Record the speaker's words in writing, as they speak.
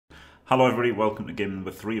Hello everybody, welcome to game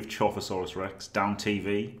number 3 of Chorfs Rex, down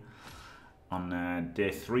TV on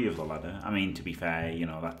day 3 of the ladder. I mean, to be fair, you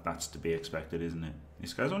know, that's to be expected, isn't it?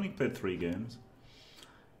 This guy's only played 3 games.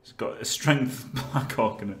 He's got a strength Black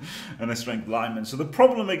Orc and a strength lineman. So the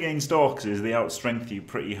problem against Orcs is they outstrength you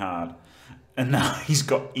pretty hard. And now he's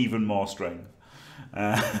got even more strength.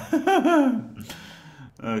 Because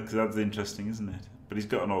that's interesting, isn't it? But he's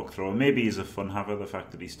got an Orc thrower. Maybe he's a fun haver, the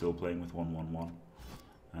fact that he's still playing with 1-1-1.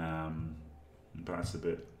 But it's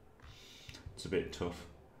a bit tough.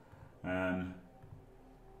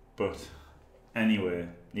 But anyway,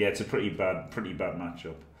 yeah, it's a pretty bad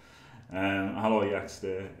matchup. Hello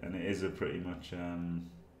Yaxter, and it is a pretty much I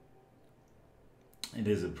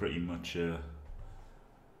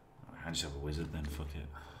just have a wizard then, fuck it.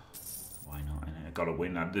 Why not? I gotta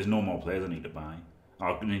win. There's no more players I need to buy.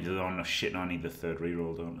 I need to, oh no shit, no, I need the third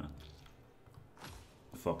reroll, don't I?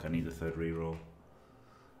 Fuck, I need the third reroll.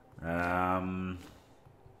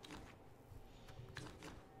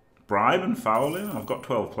 Bribe and fouling. I've got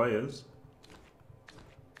 12 players.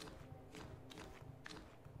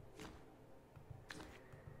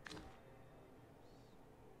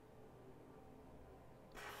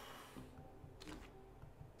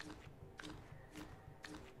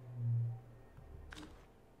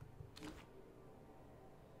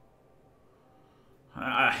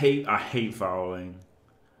 I hate fouling,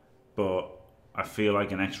 but I feel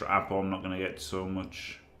like an extra apple I'm not going to get so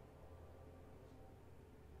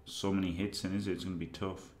many hits in, is it? It's going to be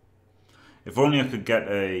tough. If only I could get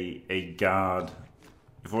a guard.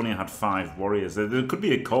 If only I had 5 warriors. There could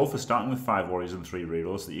be a call for starting with 5 warriors and 3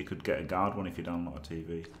 rerolls that you could get a guard one if you download a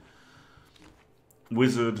TV.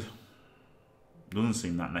 Wizard doesn't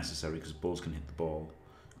seem that necessary because bulls can hit the ball.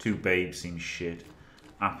 2 babes seems shit.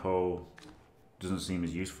 Apo doesn't seem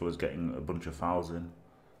as useful as getting a bunch of fouls in.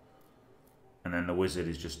 And then the wizard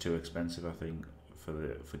is just too expensive, I think,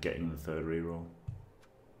 for getting the third reroll.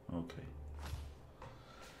 Okay.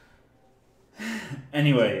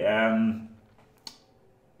 Anyway,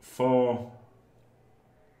 for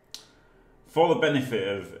the benefit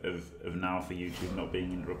of now for YouTube not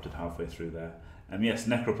being interrupted halfway through there, yes,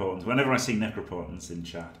 Necropotence. Whenever I see Necropotence in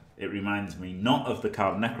chat, it reminds me not of the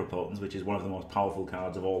card Necropotence, which is one of the most powerful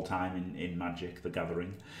cards of all time in Magic: The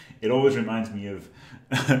Gathering. It always reminds me of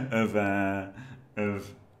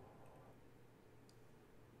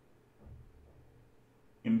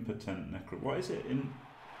impotent necro. What is it?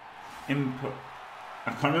 I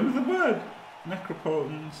can't remember the word.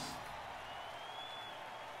 Necropotence.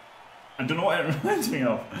 I don't know what it reminds me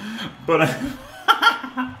of, but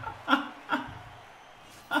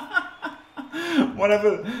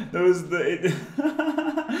whatever. There was the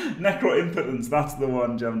Necro Impotence. That's the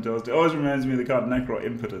one, Jam Toast. It always reminds me of the card Necro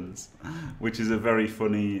Impotence, which is a very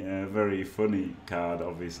funny card,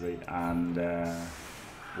 obviously. And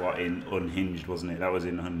what, in Unhinged, wasn't it? That was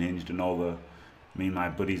in Unhinged, and all me and my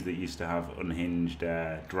buddies that used to have Unhinged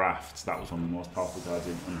drafts. That was one of the most powerful cards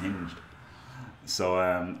in Unhinged. So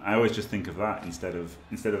I always just think of that instead of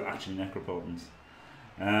actually Necropotence.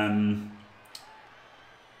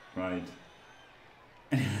 Right.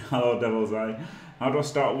 Hello Devil's Eye. How do I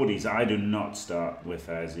start Woodies? I do not start with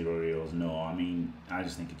 0 reels. No, I mean, I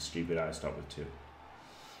just think it's stupid. I start with 2.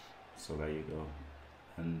 So there you go.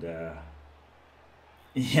 And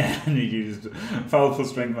yeah, and you just foul for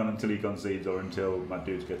strength man until he concedes or until my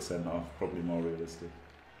dude gets sent off. Probably more realistic.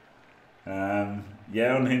 Yeah,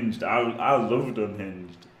 Unhinged. I loved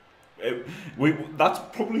Unhinged. That's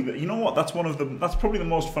probably you know what? That's probably the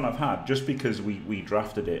most fun I've had, just because we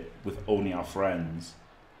drafted it with only our friends.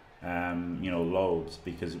 You know, loads,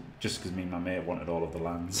 because me and my mate wanted all of the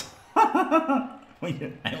lands.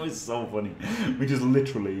 It was so funny. We just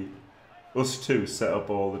literally, us two, set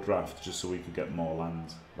up all the drafts just so we could get more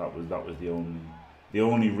lands. That was the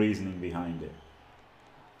only reasoning behind it,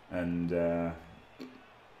 and it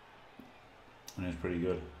was pretty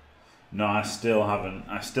good. No, I still haven't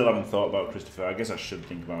thought about Christopher. I guess I should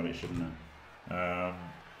think about it, shouldn't I?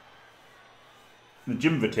 The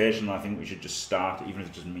Gym Invitational, I think we should just start, even if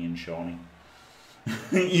it's just me and Shawnee.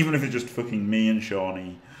 Even if it's just fucking me and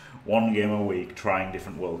Shawnee, 1 game a week, trying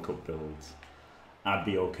different World Cup builds. I'd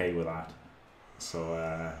be okay with that. So,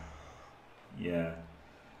 yeah.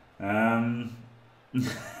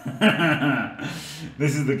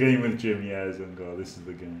 This is the game with Jim, yeah, Zungo. This is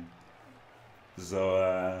the game.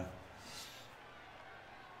 So,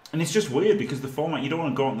 and it's just weird because the format, you don't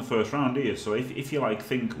want to go out in the first round, do you? So if you like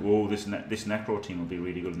think, whoa, this Necro team will be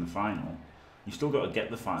really good in the final, you still got to get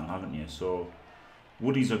the final, haven't you? So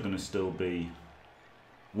Woodies are going to still be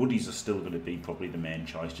Woodies are still going to be probably the main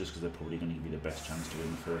choice just because they're probably going to give you the best chance to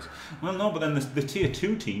win the first. Well, no, but then the tier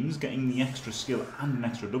 2 teams getting the extra skill and an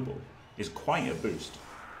extra double is quite a boost.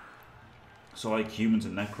 So like humans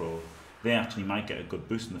and Necro, they actually might get a good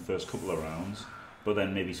boost in the first couple of rounds, but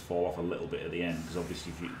then maybe fall off a little bit at the end because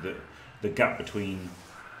obviously if you, the gap between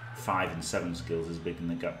 5 and 7 skills is bigger than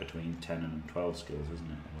the gap between 10 and 12 skills, isn't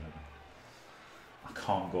it? Or whatever. I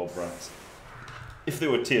can't go Brats. If they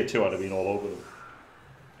were tier 2, I'd have been all over them.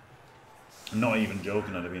 I'm not even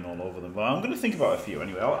joking, I'd have been all over them. But I'm going to think about a few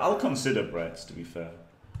anyway. I'll consider Brett's, to be fair.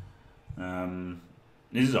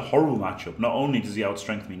 This is a horrible matchup. Not only does he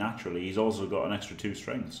outstrength me naturally, he's also got an extra 2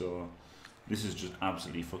 strength. So this is just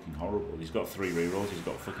absolutely fucking horrible. He's got 3 rerolls. He's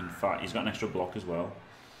got fucking 5. He's got an extra block as well.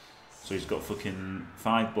 So he's got fucking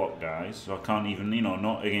 5 block guys. So I can't even, you know,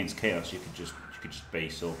 not against Chaos. You could just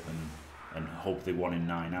base up and hope they 1 in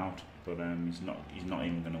 9 out. But he's not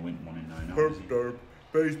even going to win 1 in 9 out. Herp derp.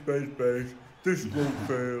 Base. This won't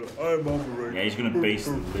fail. I'm operating. Yeah, he's going to base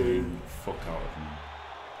the living fuck out of me.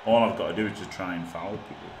 All I've got to do is just try and foul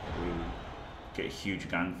people. Really. Get huge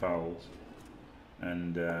gang fouls.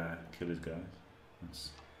 And kill his guys. That's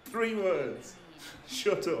 3 words.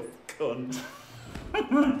 Shut up, cunt.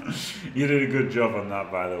 You did a good job on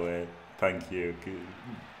that, by the way. Thank you.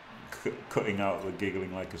 Cutting out the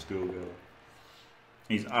giggling like a schoolgirl.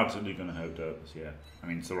 He's absolutely going to hurt Derpus, yeah. I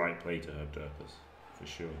mean, it's the right play to hurt Derpus. For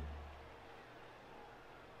sure.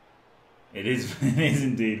 It is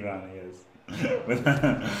indeed, Rani, yes. But,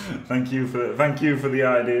 thank you for the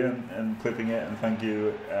idea and clipping it, and thank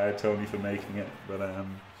you, Tony, for making it. But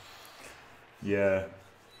yeah,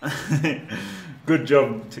 good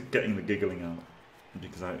job getting the giggling out,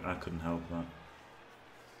 because I couldn't help that.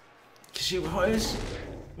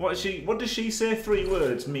 What does she say? 3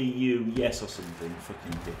 words, me, you, yes, or something.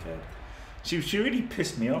 Fucking dickhead. She really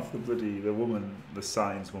pissed me off, the woman, the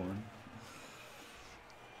science woman.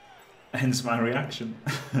 Hence my reaction.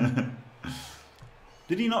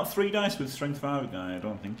 Did he not 3 dice with strength 5 guy? I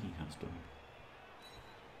don't think he has done.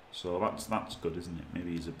 So that's good, isn't it?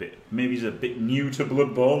 Maybe he's a bit new to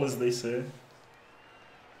Blood Bowl, as they say.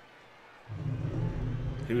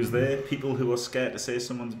 Who's there? People who are scared to say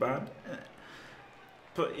someone's bad.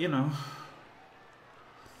 But you know,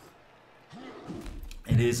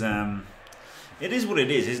 it is what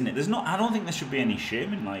it is, isn't it? I don't think there should be any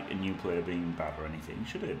shame in like a new player being bad or anything,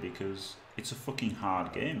 should it? Because it's a fucking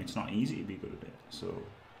hard game. It's not easy to be good at it. So,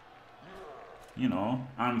 you know,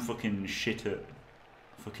 I'm fucking shit at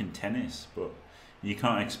fucking tennis, but you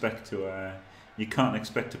can't expect to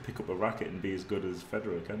pick up a racket and be as good as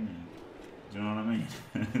Federer, can you? Do you know what I mean?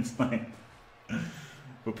 It's like,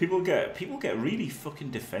 but people get really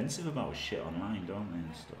fucking defensive about shit online, don't they,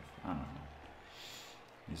 and stuff. I don't know.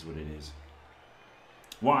 It is what it is.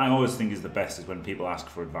 What I always think is the best is when people ask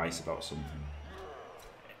for advice about something.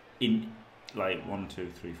 In like 1,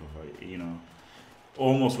 2, 3, 4, 5, you know,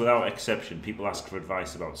 almost without exception, people ask for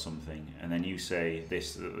advice about something, and then you say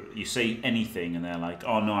this, you say anything, and they're like,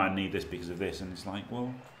 "Oh no, I need this because of this," and it's like,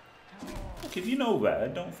 well, look, if you know better,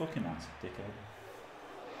 don't fucking ask, dickhead.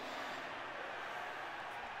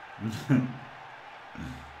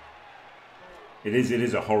 It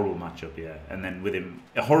is a horrible matchup, yeah. And then with him,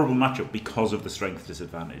 a horrible matchup because of the strength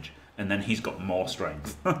disadvantage. And then he's got more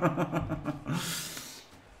strength.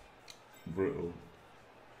 Brutal.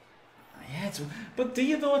 Yeah, but do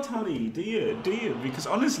you though, Toddy? Do you? Because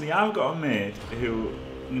honestly, I've got a mate who,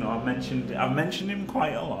 you know, I've mentioned him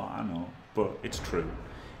quite a lot, I know. But it's true.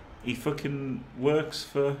 He fucking works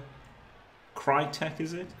for Crytek,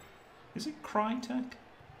 is it? Is it Crytek?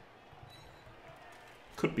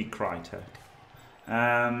 Could be Crytek.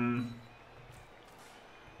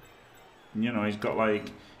 You know, he's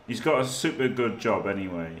got a super good job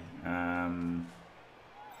anyway.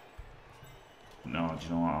 No, do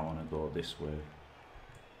you know what? I want to go this way.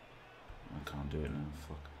 I can't do it now.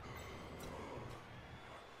 Fuck.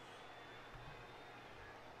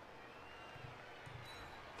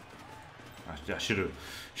 I should have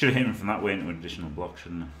hit him from that way into an additional block,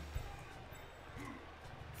 shouldn't I?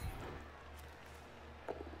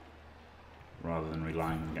 Rather than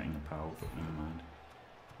relying on getting a POW, but never mind.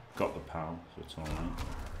 Got the POW, so it's alright.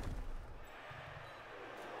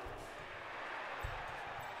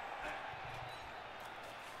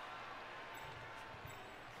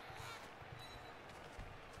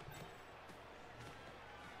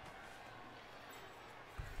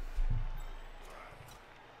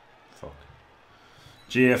 Fuck.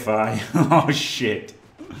 GFI. Oh shit.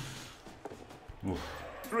 Oof.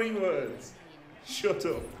 3 words. Shut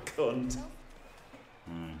up, cunt.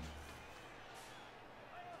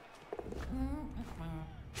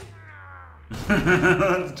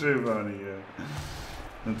 That's true, Barney, yeah.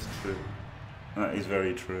 That's true. That is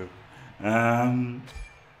very true. Alright,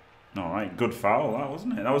 good foul, that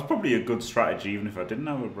wasn't it? That was probably a good strategy, even if I didn't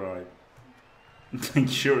have a bribe.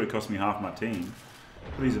 Sure, it cost me half my team.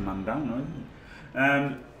 But he's a man down,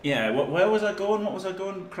 isn't he? Yeah, where was I going? What was I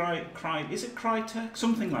going? Is it Crytek?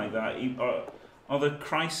 Something like that. Or the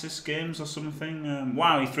Crisis games or something?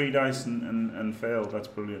 Wow, he 3 dice and failed. That's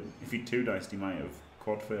brilliant. If he 2 diced, he might have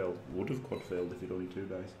quad failed. Would have quad failed if he'd only 2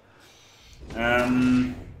 dice.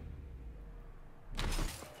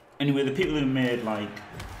 Anyway, the people who made like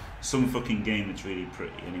some fucking game that's really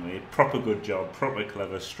pretty. Anyway, proper good job, proper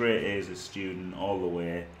clever, straight A's as a student all the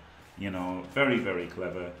way. You know, very, very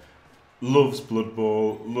clever. Loves Blood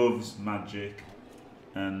Bowl, loves Magic,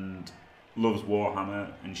 and loves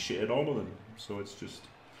Warhammer, and shit at all of them. So it's just,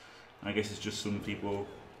 I guess it's just some people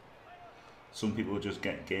just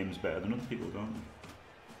get games better than other people, don't they?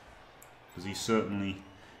 Because he's certainly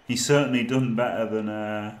done better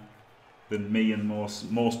than me and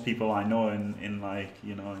most people I know in like,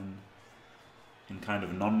 you know, in kind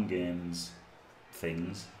of non-games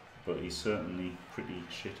things. But he's certainly pretty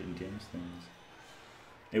shit in games things.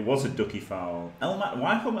 It was a ducky foul. Elmat,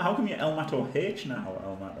 how come you're Elmato H now,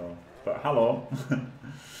 Elmato? But hello.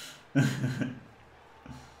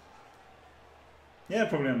 Yeah,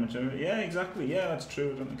 probably amateur. Yeah, exactly. Yeah, that's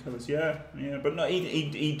true. I don't think Kellis. Yeah. But no,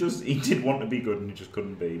 he did want to be good and he just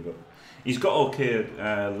couldn't be. But he's got okay.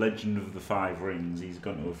 Legend of the Five Rings. He's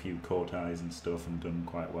gone to a few Kotais and stuff and done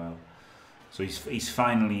quite well. So he's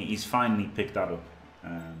finally picked that up.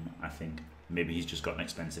 I think maybe he's just got an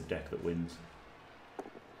expensive deck that wins.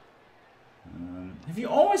 Have you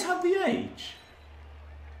always had the H?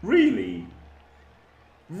 Really?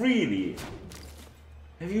 Really?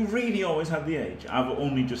 Have you really always had the H? I've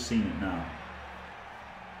only just seen it now.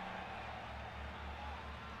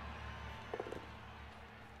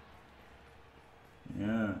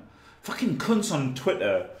 Yeah. Fucking cunts on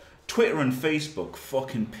Twitter. Twitter and Facebook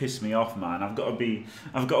fucking piss me off, man. I've got to be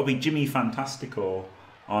Jimmy Fantastico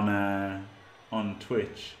on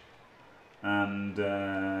Twitch.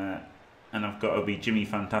 And I've got to be Jimmy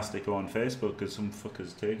Fantastico on Facebook because some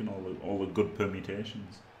fucker's taken all the good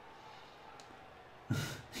permutations.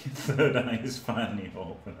 Your third eye is finally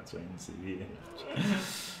open. That's why you can see the H.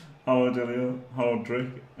 Howard Elio, Howard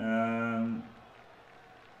Drake.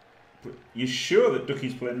 But you're sure that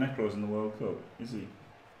Ducky's playing Necros in the World Cup? Is he?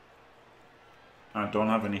 I don't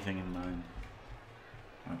have anything in mind.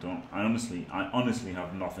 I honestly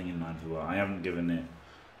have nothing in mind for that. I haven't given it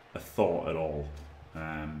a thought at all.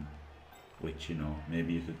 Which, you know,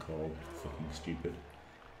 maybe you could call fucking stupid.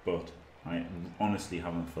 But I honestly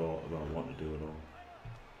haven't thought about what to do at all.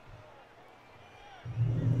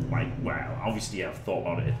 Like, well, obviously I've thought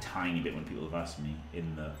about it a tiny bit when people have asked me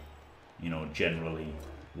in the, you know, generally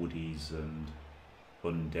Woodies and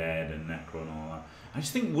Undead and Necro and all that. I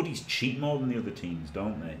just think Woodies cheat more than the other teams,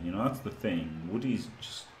 don't they? You know, that's the thing. Woodies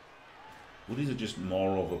are just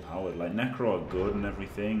more overpowered. Like, Necro are good and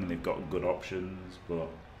everything, and they've got good options, but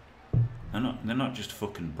they're not just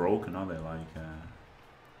fucking broken, are they? Like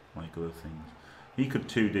other things. He could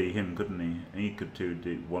 2D him, couldn't he? He could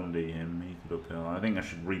 1D him. He could uphill. I think I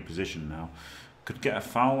should reposition now. Could get a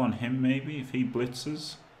foul on him maybe if he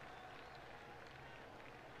blitzes.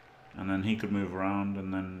 And then he could move around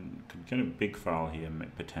and then could get a big foul here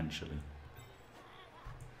potentially.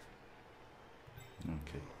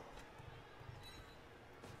 Okay.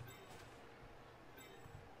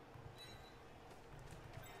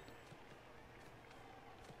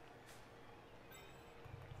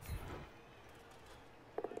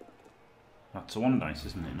 That's a 1 dice,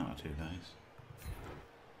 isn't it? Not a 2 dice.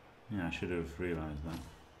 Yeah, I should have realised that.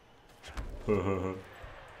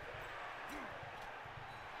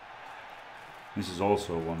 This is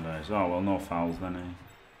also a 1 dice. Oh, well, no fouls then, eh?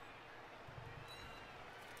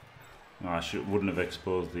 Well, I wouldn't have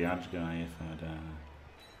exposed the edge guy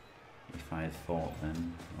if I had thought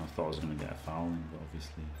then. I thought I was going to get a foul in, but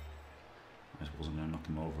obviously I just wasn't going to knock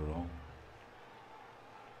him over at all.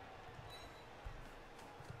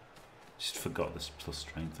 Just forgot this plus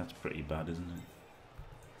strength. That's pretty bad, isn't it?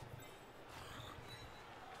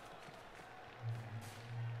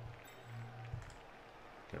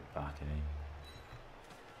 Get back, eh?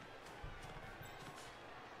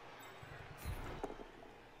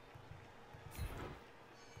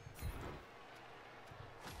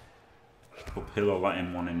 Uphill or let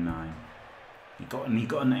him 1 in 9. He got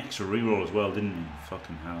an extra reroll as well, didn't he?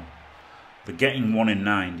 Fucking hell. The getting 1 in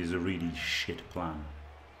 9 is a really shit plan.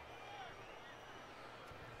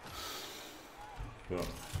 But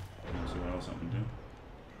let's see what else I can do.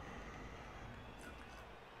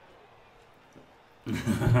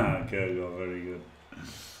 Okay, go, very good.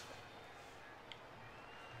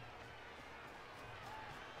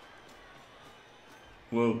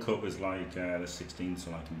 World Cup is like the 16th,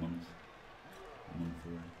 so like a month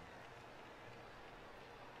away.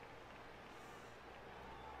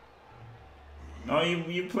 Oh,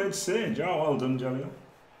 you played Sage. Oh, well done, Jelly.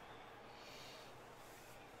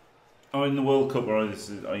 Oh, in the World Cup, or are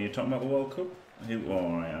you talking about the World Cup? Oh,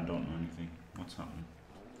 alright, I don't know anything. What's happening?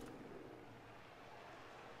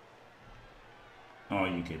 Oh,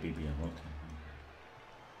 UK BBL, okay.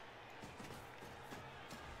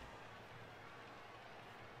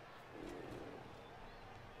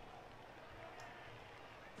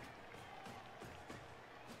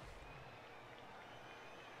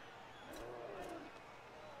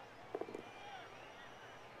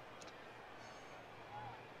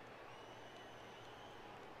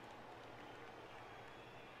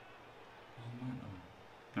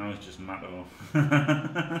 Now it's just Matto.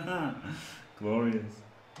 Glorious.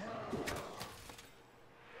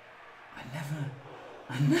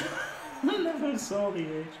 I never saw the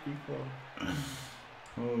H before.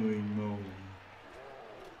 Holy moly.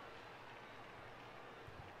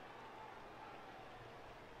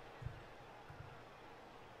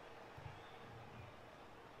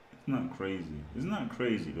 Isn't that crazy? Isn't that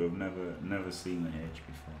crazy to have never seen the H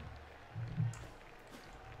before?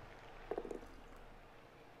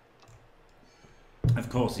 Of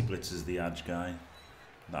course he blitzes the Edge guy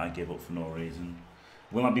that I gave up for no reason.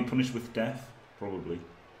 Will I be punished with death? Probably.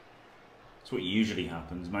 That's what usually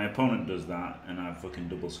happens. My opponent does that and I fucking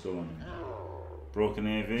double skull on him. Broken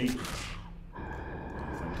AV. Oh,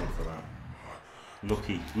 thank God for that.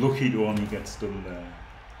 Lucky to only get stunned there.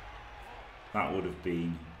 That would have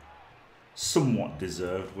been somewhat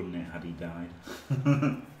deserved, wouldn't it, had he died?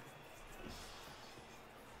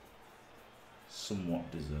 Somewhat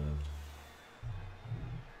deserved.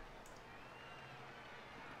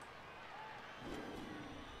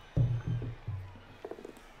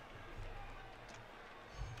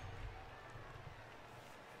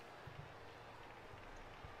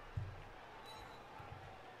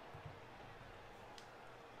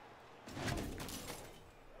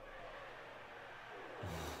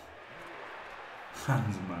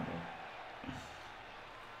 Hands matter.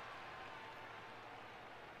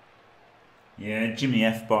 Yeah, Jimmy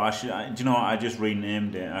F bot. Do you know what? I just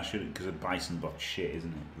renamed it. I should, because of Bison bot shit,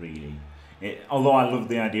 isn't it? Really. Although I love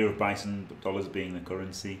the idea of Bison dollars being the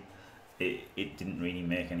currency, it didn't really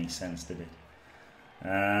make any sense, did it?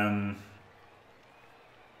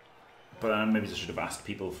 But maybe I should have asked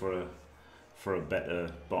people for a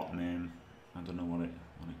better bot name. I don't know what it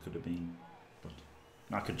could have been.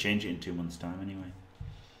 I could change it in 2 months' time anyway.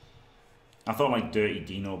 I thought like Dirty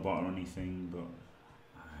Dino bot or anything, but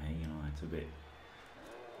you know, it's a bit.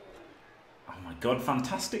 Oh my god,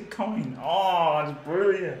 fantastic coin! Oh, it's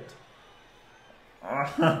brilliant!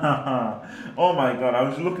 Oh my god, I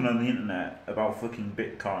was looking on the internet about fucking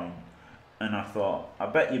Bitcoin, and I thought, I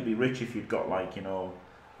bet you'd be rich if you'd got like, you know,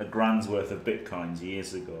 a grand's worth of Bitcoins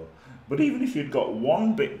years ago. But even if you'd got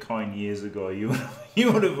 1 Bitcoin years ago, you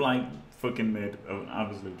would have like fucking made an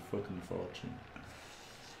absolute fucking fortune.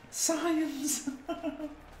 Science!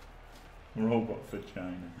 Robot for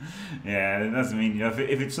China. Yeah, it doesn't mean, you know, if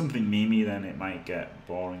it's something memey, then it might get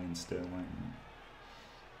boring and still, mightn't it?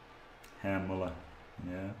 Herr Muller.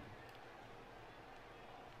 Yeah.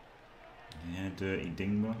 Yeah, Dirty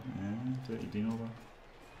Dingbot. Yeah, Dirty Dingbot.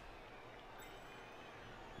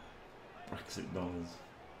 Brexit dollars.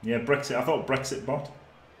 Yeah, Brexit. I thought Brexit bot.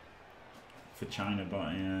 For China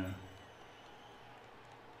bot, yeah.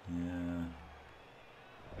 Yeah.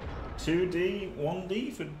 2D,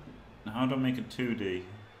 1D for. How do I make a 2D?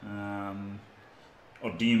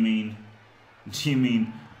 Or do you mean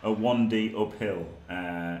a 1D uphill,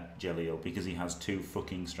 Jellio, because he has 2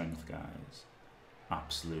 fucking strength guys?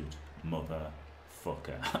 Absolute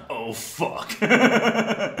motherfucker. Oh fuck.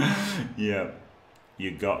 Yeah,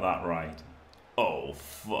 you got that right. Oh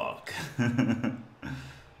fuck.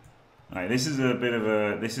 Right, this is a bit of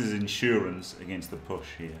a, this is insurance against the push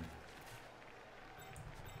here.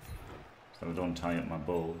 So I don't tie up my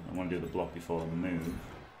bull. I want to do the block before the move.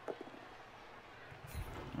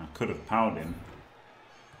 I could have powered him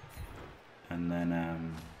and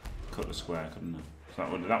then cut the square, couldn't I?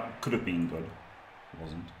 So that could have been good. It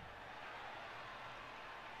wasn't.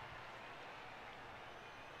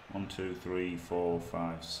 1, 2, 3, 4,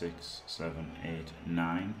 5, 6, 7, 8,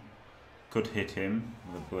 9. Could hit him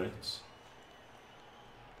with a blitz.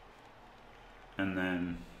 And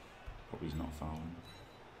then probably he's not fouling.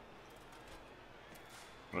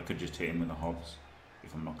 But I could just hit him with a Hobbs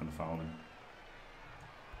if I'm not going to foul him.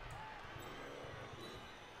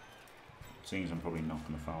 Seeing as I'm probably not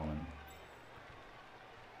going to foul him.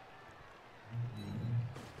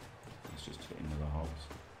 Let's just hit him with a hobbs.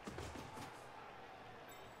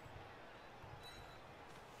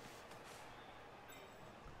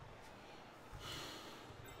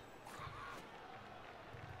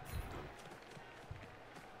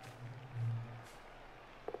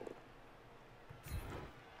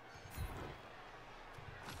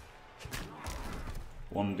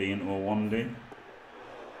 One D into a 1D.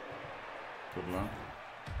 Good luck.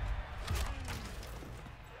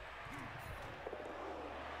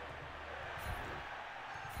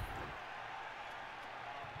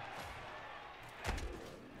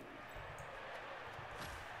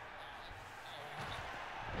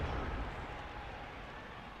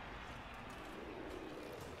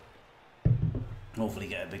 Hopefully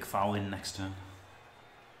get a big foul in next turn.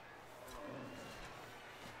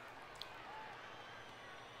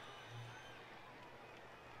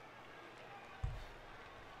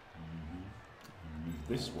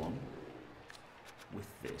 This one with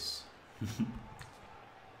this.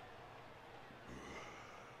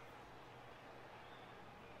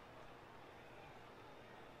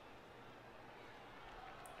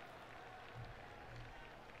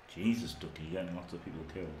 Jesus, Ducky, you're getting lots of people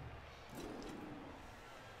killed.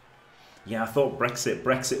 Yeah, I thought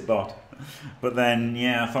Brexit bot, but then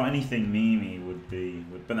yeah, I thought anything memey would be.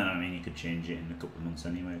 But then I mean, you could change it in a couple of months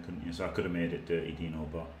anyway, couldn't you? So I could have made it Dirty Dino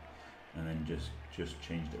bot, and then just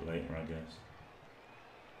changed it later, I guess.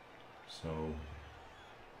 So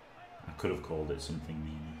I could have called it something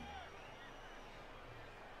memey.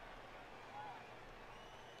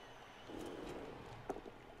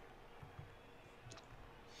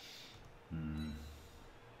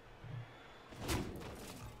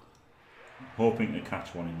 Hoping to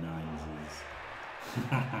catch one in 9s is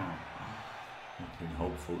looking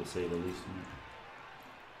hopeful to say the least.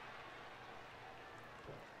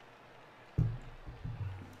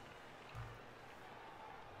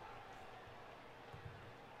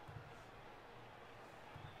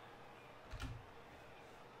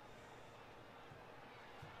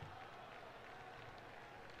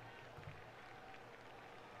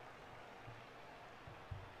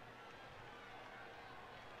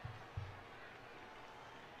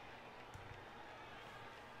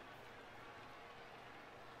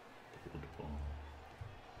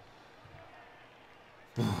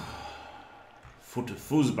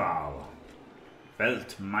 Fußball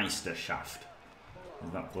Weltmeisterschaft.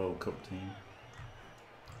 Is that World Cup team?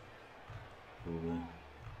 Probably.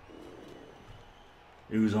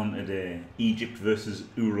 Who's on today? Egypt versus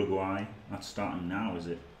Uruguay. That's starting now, is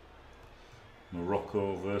it?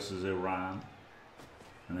 Morocco versus Iran.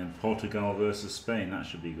 And then Portugal versus Spain. That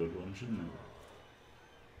should be a good one, shouldn't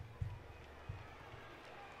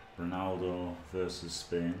it? Ronaldo versus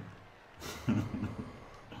Spain.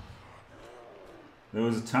 There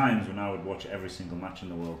was times when I would watch every single match in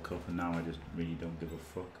the World Cup, and now I just really don't give a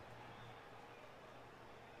fuck.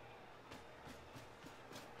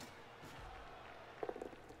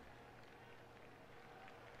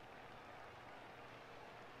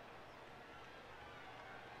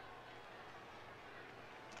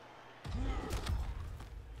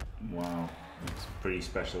 Wow, it's pretty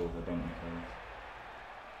special, I don't know.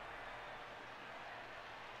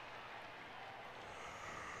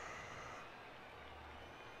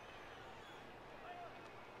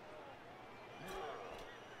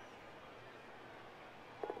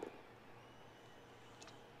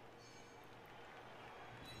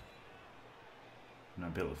 I'll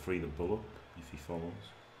be able to free the bull up if he follows.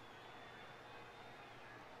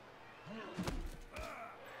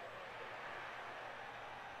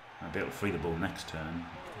 I'll be able to free the bull next turn,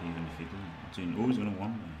 even if he doesn't. Oh, he's going to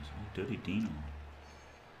want those. Oh, Dirty Dino.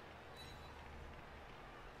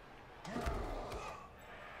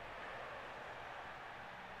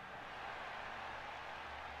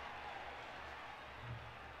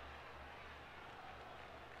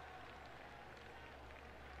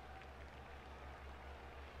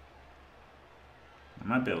 I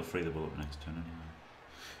might be able to free the bull up next turn anyway.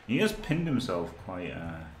 He has pinned himself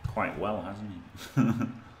quite well, hasn't he?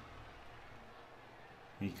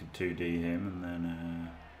 He could 2D him and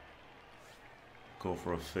then go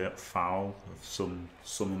for a foul of some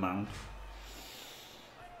amount.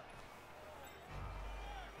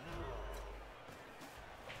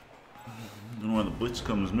 I don't know where the blitz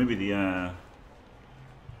comes. Maybe the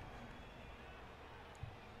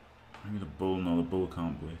bull. No, the bull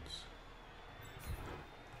can't blitz.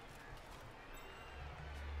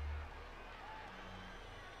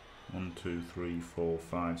 One, 2, 3, 4,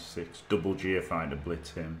 5, 6. Double GFI to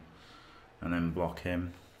blitz him, and then block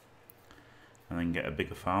him, and then get a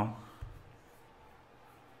bigger foul.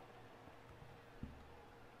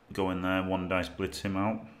 Go in there, one dice blitz him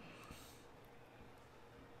out.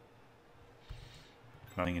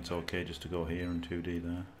 I think it's okay just to go here and 2D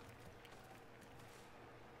there.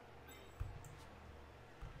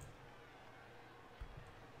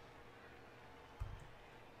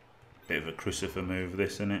 Bit of a crucifer move,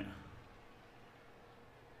 this, innit?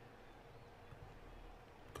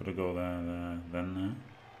 Could have go there, then there.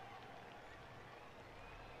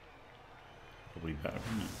 Probably better,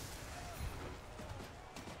 isn't it?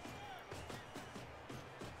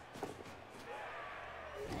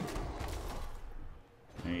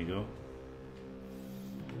 There you go.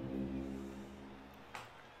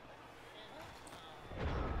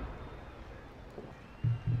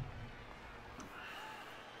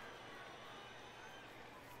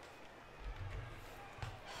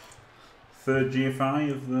 Third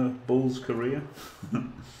GFI of the Bulls' career.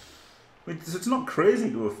 It's not crazy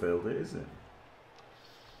to have failed it, is it?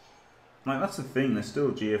 Like, that's the thing, they're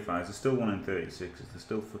still GFIs, they're still 1 in 36s, they're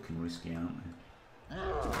still fucking risky, aren't they?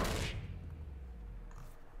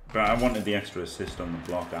 But I wanted the extra assist on the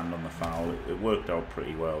block and on the foul. It worked out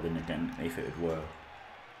pretty well, didn't it? Again, if it had worked.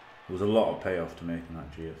 There was a lot of payoff to making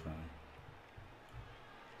that GFI.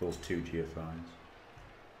 Those 2 GFIs.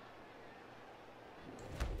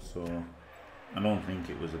 So, I don't think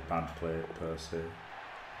it was a bad play per se.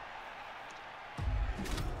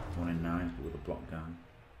 1 in 9, but with a block down.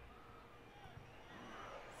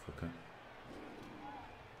 Fucker.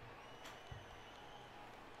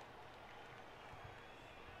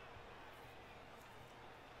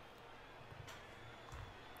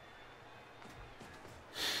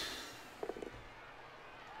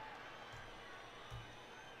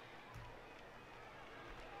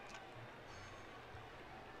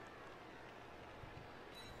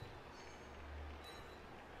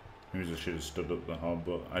 Maybe I should have stood up the hob,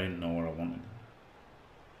 but I didn't know where I wanted.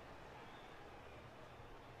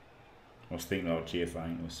 I was thinking about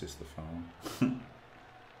GFIing to assist the foul.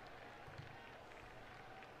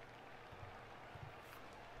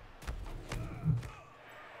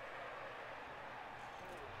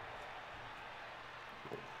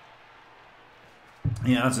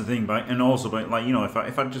 Yeah, that's the thing, and also, like, you know, if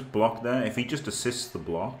I just block there, if he just assists the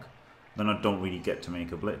block, then I don't really get to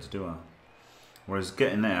make a blitz, do I? Whereas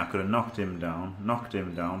getting there, I could have knocked him down,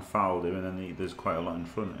 fouled him, and then there's quite a lot in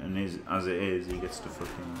front. And as it is, he gets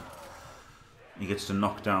to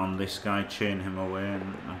knock down this guy, chain him away,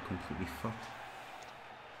 and I'm completely fucked.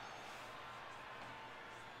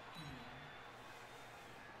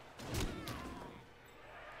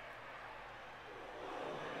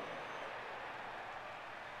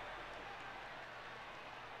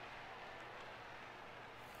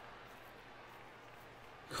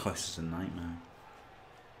 God, this is a nightmare.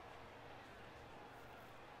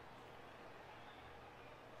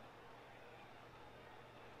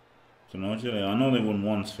 So no, I know they won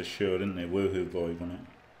once for sure, didn't they? Woohoo Boy won it.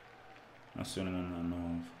 That's the only one that I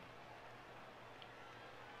know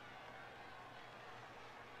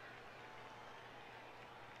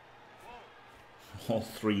of. All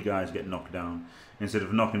 3 guys get knocked down. Instead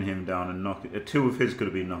of knocking him down and 2 of his could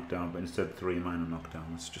have been knocked down, but instead 3 of mine are knocked down.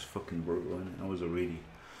 That's just fucking brutal, isn't it? That was a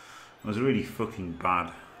really fucking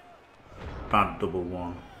bad double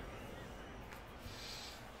one.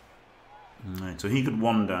 Right, so he could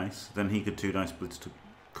 1 dice, then he could 2 dice blitz to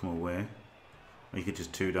come away. Or he could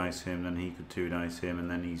just 2 dice him, then he could 2 dice him, and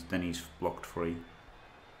then he's blocked free.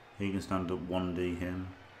 He can stand up 1D him.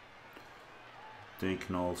 They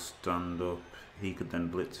can all stand up. He could then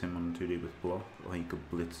blitz him on 2D with block, or he could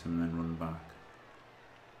blitz him and then run back.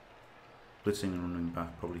 Blitzing and running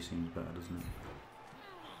back probably seems better, doesn't it?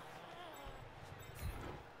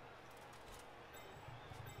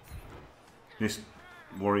 This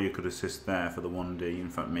warrior could assist there for the 1D, in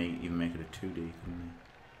fact even make it a 2D, couldn't he?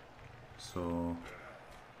 So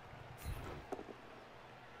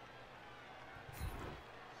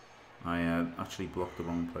I actually blocked the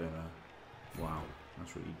wrong player there. Wow,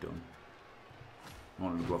 that's really dumb. I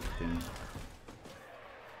wanted to block him.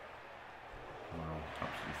 Wow,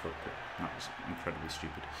 absolutely fucked it. That was incredibly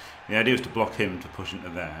stupid. The idea was to block him to push into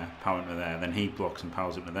there, power into there, then he blocks and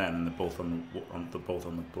powers into there, and then they're both on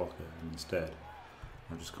the blocker instead.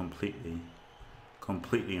 I just completely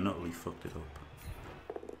and utterly fucked it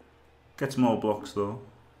up. Gets more blocks though.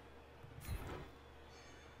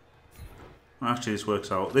 Actually, this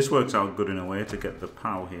works out good in a way to get the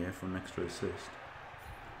POW here for an extra assist.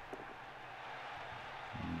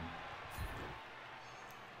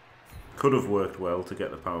 Could have worked well to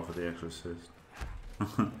get the POW for the extra assist.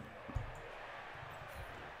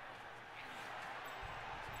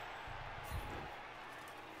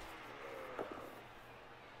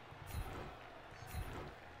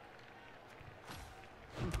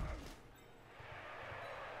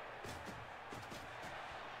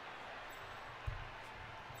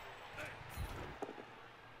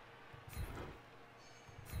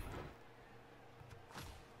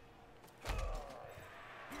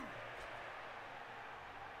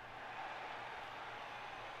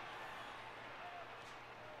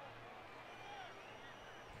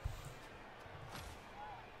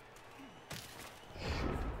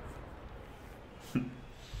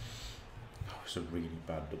 It's a really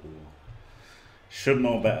bad double one. Should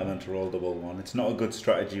know better than to roll double one. It's not a good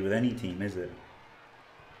strategy with any team, is it?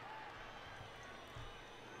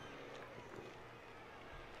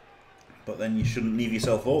 But then you shouldn't leave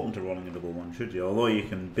yourself open to rolling a double one, should you? Although you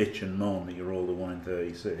can bitch and moan that you rolled a 1 in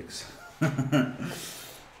 36.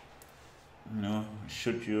 No,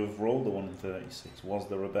 should you have rolled a 1 in 36? Was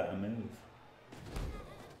there a better move?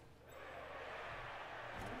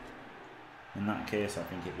 In that case, I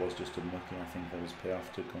think it was just unlucky. I think there was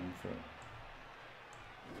payoff to come for it.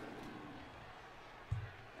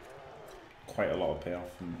 Quite a lot of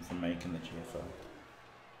payoff from making the GFL.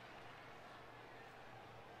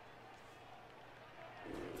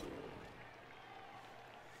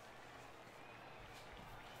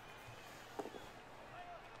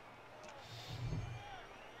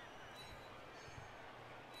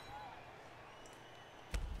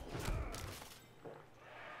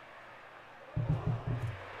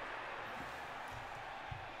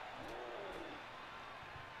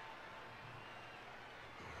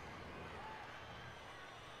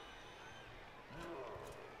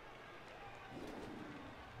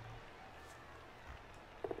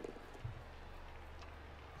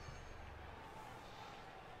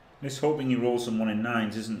 This hoping he rolls some 1 in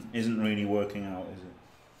 9s isn't really working out, is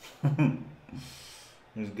it?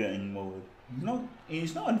 He's getting mullered.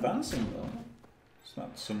 He's not advancing though. So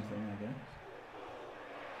that's something, I guess.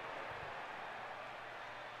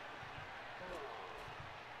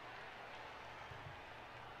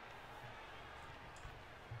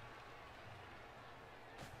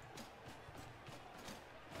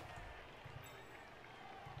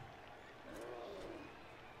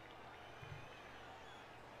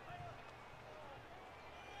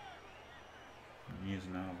 He is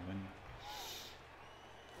now, I think.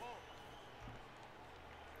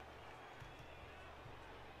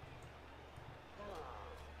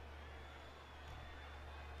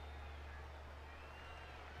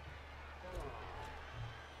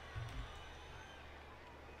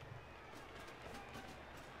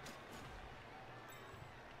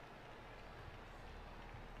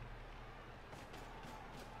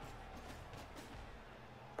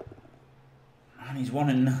 Man, he's 1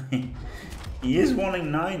 in 9. He is 1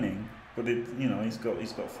 in 9ing, but it, you know, he's got $5,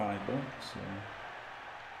 so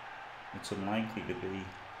it's unlikely to be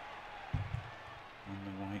on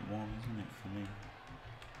the right one, isn't it, for me?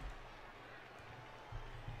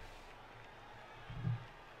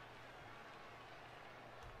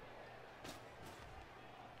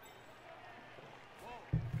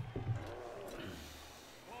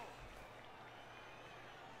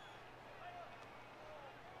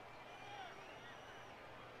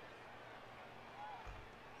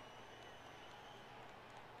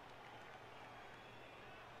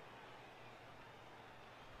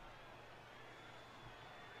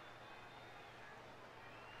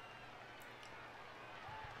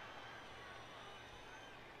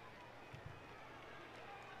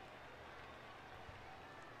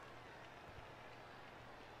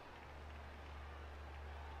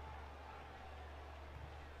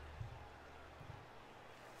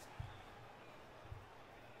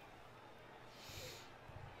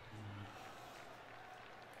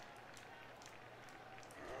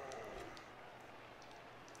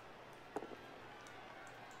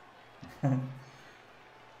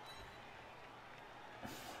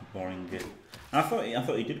 Boring git. I thought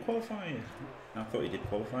he did qualify. I thought he did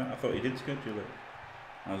qualify. I thought he did schedule it.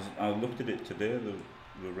 I looked at it today.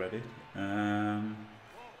 The Reddit.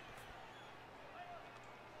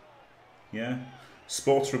 Yeah.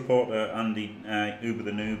 Sports reporter Andy Uber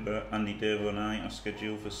the Noob, Andy Davo and I are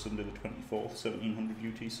scheduled for Sunday the 24th, 1700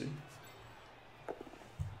 UTC.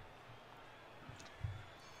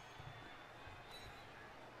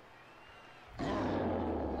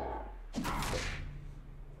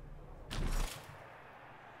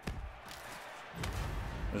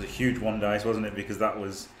 It was a huge one dice, wasn't it? Because that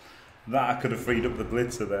I could have freed up the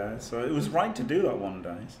blitzer there, so it was right to do that one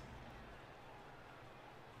dice.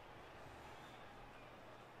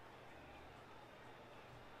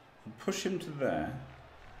 Push him to there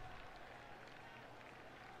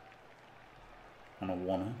on a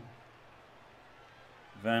oneer.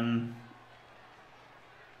 Then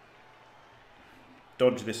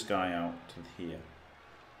dodge this guy out to here.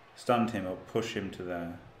 Stand him up, push him to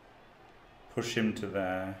there. Push him to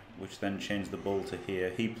there, which then change the bull to here.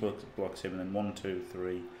 He blocks him, and then 1, 2,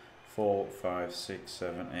 3, 4, 5, 6,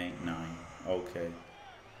 7, 8, 9. Okay.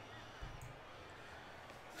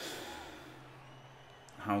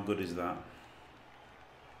 How good is that?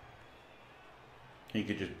 He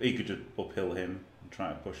could just uphill him and try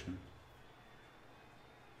to push him.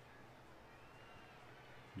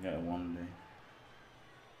 Get a 1D.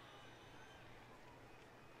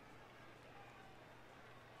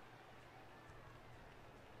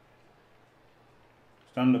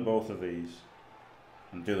 Stand up both of these.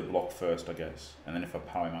 And do the block first, I guess. And then if I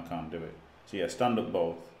power him, I can't do it. So yeah, stand up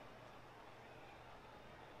both.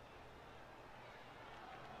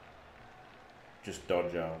 Just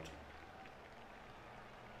dodge out.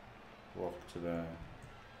 Walk to there.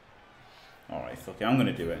 Alright, fuck it. I'm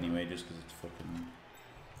gonna do it anyway, just because it's fucking...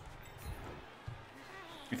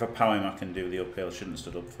 If I power him, I can do the uphill. Shouldn't have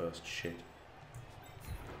stood up first. Shit.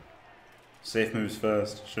 Safe moves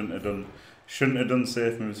first. Shouldn't have done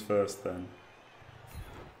safe moves first then.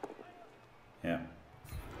 Yeah.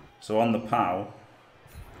 So on the POW,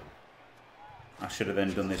 I should have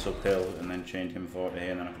then done this uphill and then chained him forward to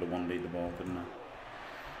here, and then I could have one-lead the ball, couldn't I?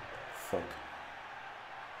 Fuck.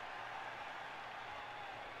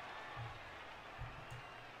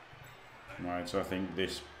 Right, so I think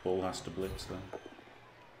this bull has to blitz then.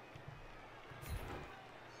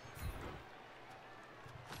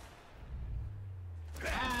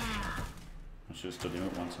 I should have stood him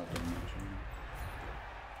up once I've done that, shouldn't I?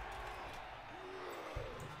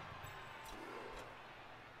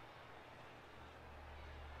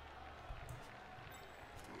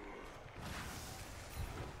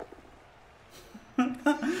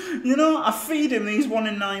 You know, I feed him these 1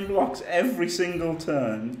 in 9 blocks every single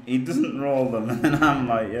turn. He doesn't roll them, and then I'm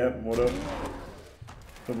like, yep, what up?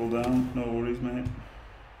 Double down, no worries, mate.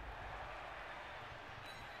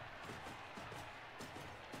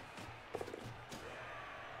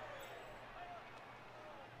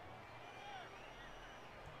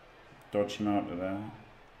 Dodge him out of there.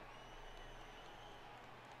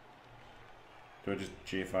 Do I just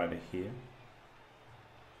GFI to here?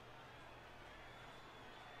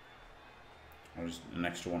 Or just an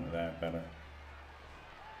extra one to there, better.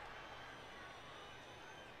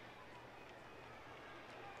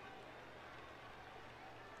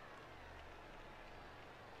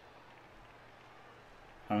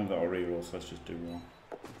 I haven't got a reroll, so let's just do one.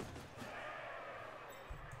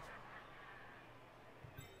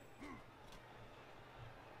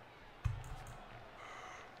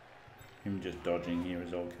 Him just dodging here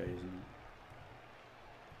is okay, isn't it?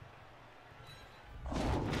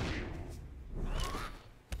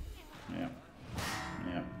 Yeah.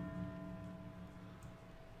 Yeah.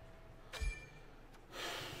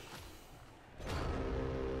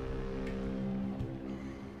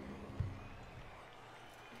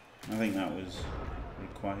 I think that was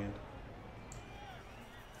required.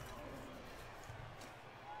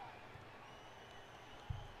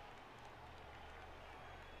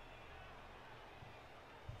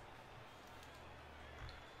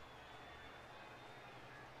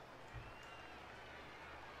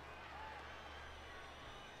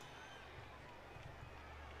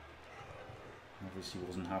 Obviously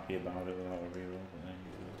wasn't happy about it without a reroll, but there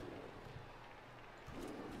you go.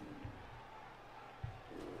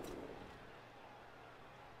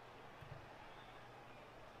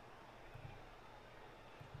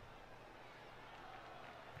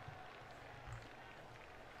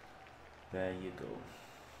 There you go.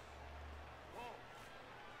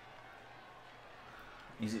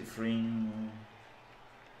 Is it freeing or...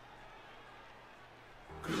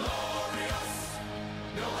 Glorious!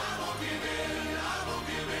 No, I won't give in, I won't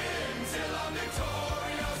give in till I'm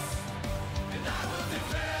victorious. And I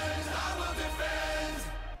will defend.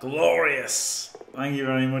 Glorious! Thank you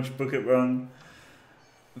very much, Bucket Run.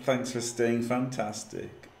 Thanks for staying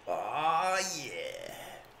fantastic. Ah, yeah!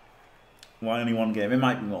 Why only one game? It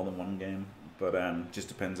might be more than one game, but just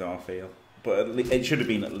depends how I feel. But it should have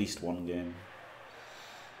been at least one game.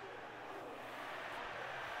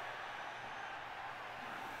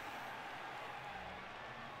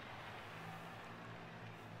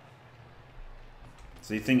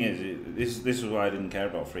 So the thing is, this is why I didn't care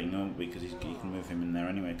about freeing up, because you can move him in there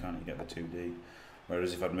anyway, can't you, get the 2D?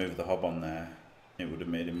 Whereas if I'd moved the hob on there, it would have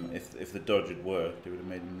made him, if the dodge had worked, it would have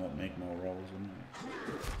made him make more rolls, wouldn't it?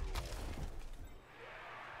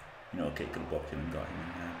 You know, okay, could have blocked him and got him in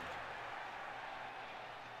there.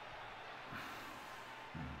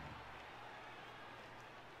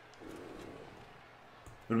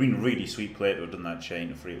 It would have been a really sweet play to have done that chain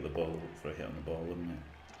to free up the ball for a hit on the ball, wouldn't it?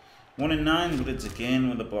 1 in 9, but it's again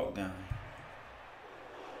with the block guy.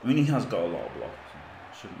 I mean, he has got a lot of blocks.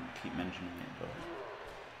 I shouldn't keep mentioning it, but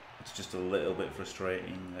it's just a little bit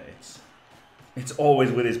frustrating that it's always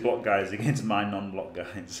with his block guys against my non-block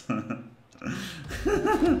guys. And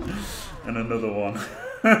another one.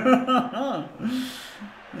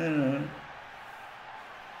 Yeah.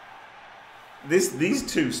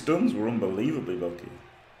 These 2 stuns were unbelievably lucky.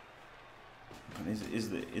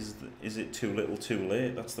 Is it too little too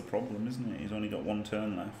late? That's the problem, isn't it? He's only got 1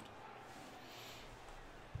 turn left.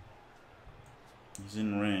 He's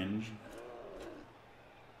in range.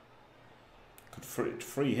 Could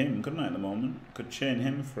free him, couldn't I, at the moment? Could chain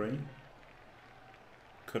him free.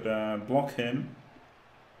 Could block him.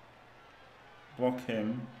 Block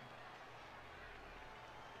him.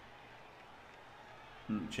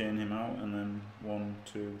 And chain him out, and then 1,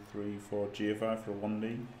 2, 3, 4 GFI for a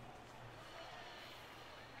 1D.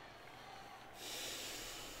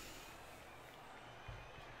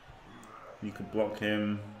 You could block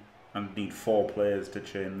him and need 4 players to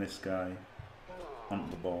chain this guy onto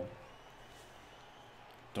the ball.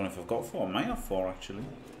 Don't know if I've got 4. I might have 4 actually.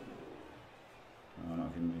 Oh, no, I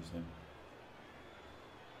can use him.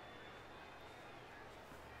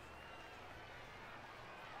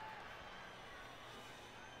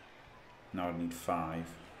 Now I need 5.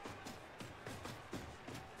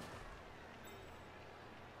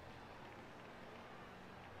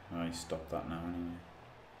 Oh, he stopped that now anyway.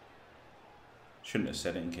 Shouldn't have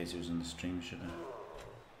said it in case it was in the stream, should I?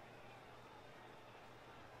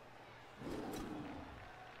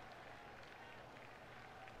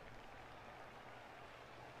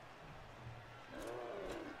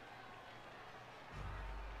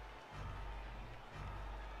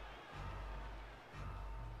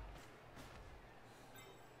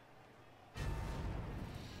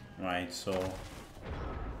 Right, so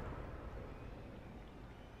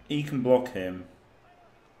he can block him.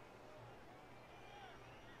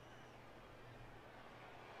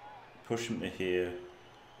 Push him to here,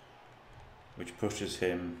 which pushes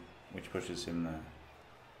him there.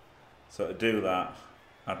 So to do that,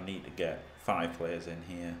 I'd need to get 5 players in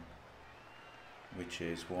here, which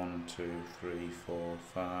is 1, 2, 3, 4,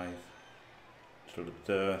 5. So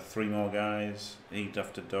there are 3 more guys. He'd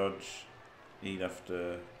have to dodge. He'd have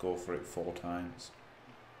to go for it 4 times.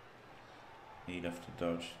 He'd have to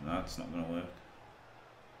dodge. No, that's not going to work.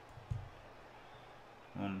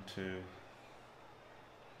 1, 2.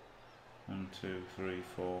 1, 2, 3,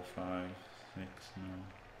 4, 5, 6, 9.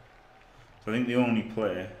 So I think the only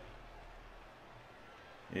play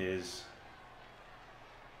is...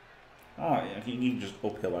 Oh, yeah, you can just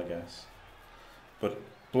uphill, I guess. But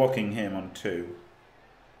blocking him on 2,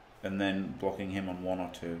 and then blocking him on 1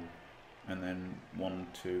 or 2, and then 1,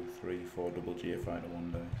 2, 3, 4 double GFI to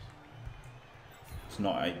 1 dice. It's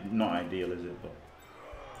not ideal, is it? But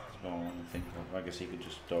that's all I want to think of. I guess he could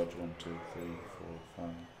just dodge 1, 2, 3, 4,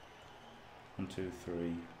 5. 1, 2,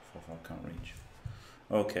 3, 4, 5. Can't reach.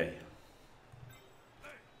 Okay.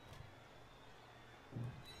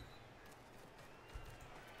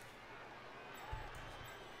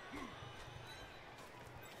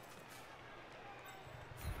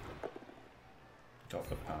 Got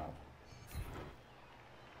the power.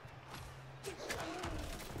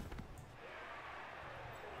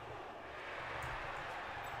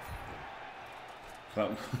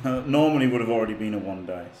 That normally would have already been a 1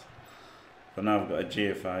 dice, but now I've got a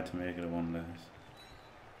GFI to make it a 1 dice.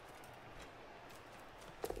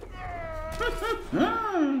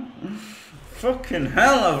 Fucking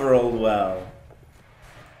hell, I've rolled well.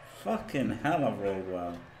 Fucking hell, I've rolled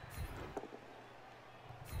well.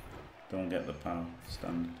 Don't get the power,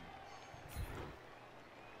 standard.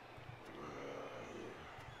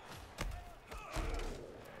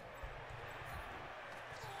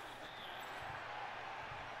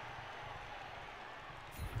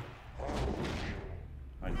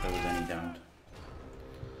 Like there was any doubt.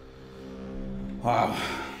 Wow.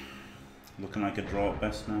 Looking like a draw at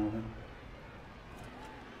best now then.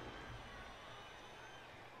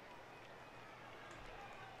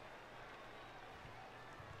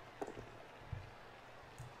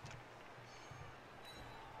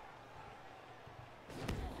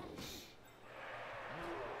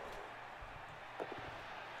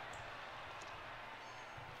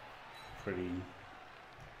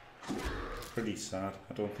 Pretty sad.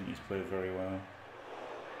 I don't think he's played very well.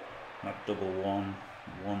 That double 1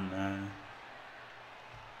 there.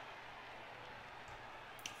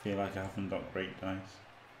 I feel like I haven't got great dice.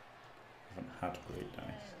 I haven't had great dice.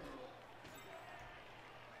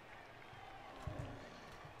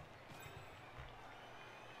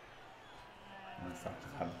 In fact,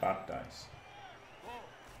 I've had bad dice.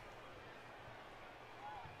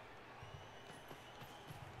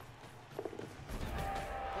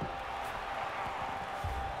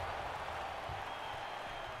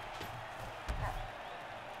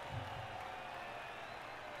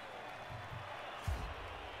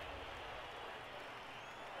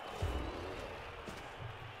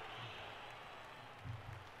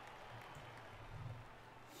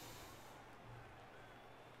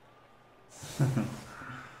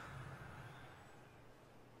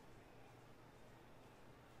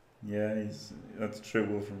 Yeah, that's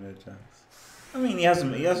trouble from Ajax. I mean, he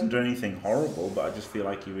hasn't done anything horrible, but I just feel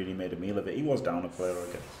like he really made a meal of it. He was down a player, I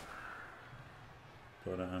guess.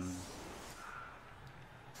 But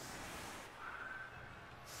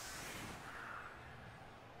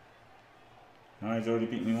oh, he's already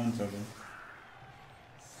beat me once, has he?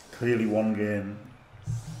 Clearly, one game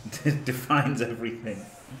defines everything.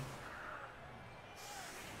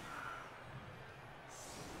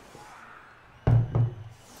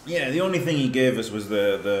 Yeah, the only thing he gave us was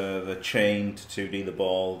the chain to 2D the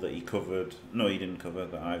ball that he covered. No, he didn't cover,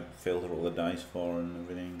 that I failed to roll the dice for and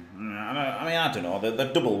everything. I mean, I don't know. The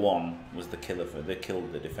double one was the killer for. They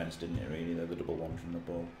killed the defense, didn't it? Really, the double one from the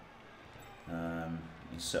ball.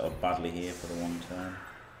 He set up badly here for the 1 turn.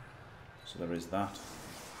 So there is that.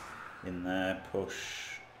 In there,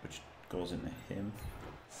 push, which goes into him.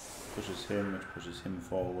 Pushes him, which pushes him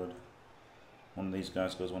forward. One of these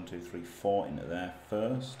guys goes 1, 2, 3, 4 into there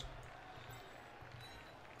first.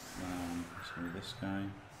 It's going to be this guy.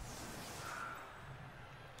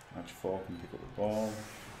 Match 4 can pick up the ball.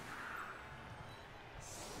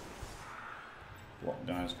 Block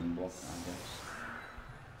guys can block, I guess.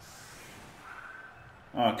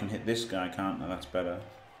 Oh, I can hit this guy, can't I? That's better.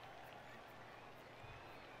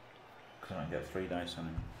 Because I get 3 dice on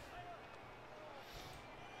him.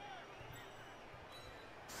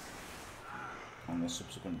 On the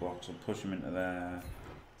subsequent blocks, I'll push him into there.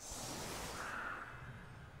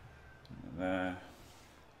 Into there.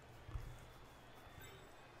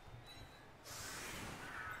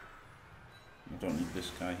 I don't need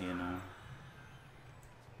this guy here now.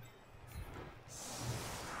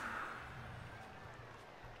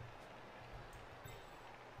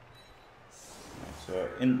 Right, so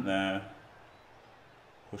in there,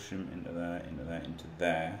 push him into there, into there, into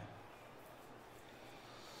there.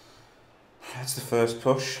 That's the first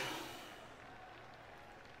push.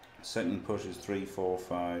 Second push is 3, 4,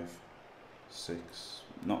 5, 6,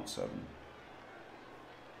 not 7.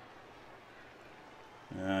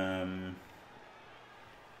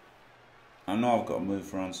 I know I've got to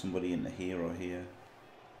move around somebody into here or here.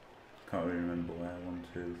 Can't really remember where. 1,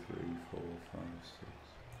 2, 3, 4, 5,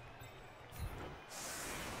 6.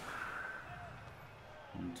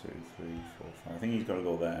 1, 2, 3, 4, 5. I think he's got to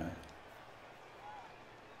go there.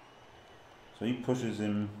 So he pushes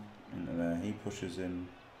him into there, he pushes him.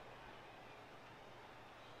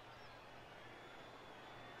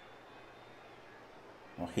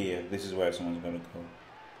 Or here, this is where someone's going to go.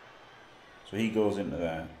 So he goes into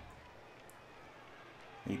there.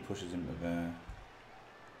 He pushes him to there.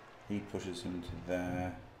 He pushes him to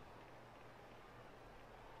there.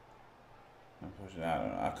 I don't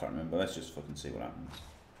know, I can't remember, let's just fucking see what happens.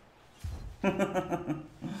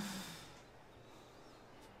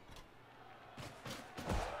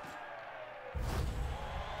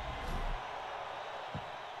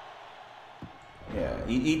 Yeah,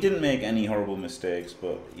 he didn't make any horrible mistakes,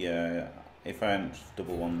 but yeah, if I hadn't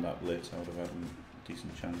double won that blitz, I would have had a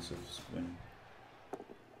decent chance of winning.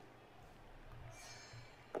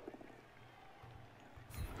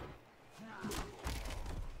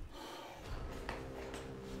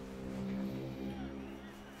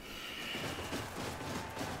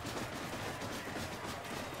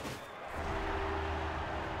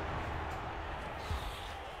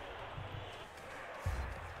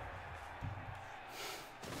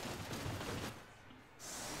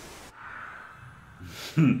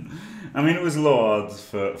 I mean, it was low odds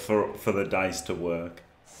for the dice to work,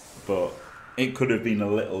 but it could have been a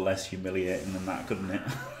little less humiliating than that, couldn't it?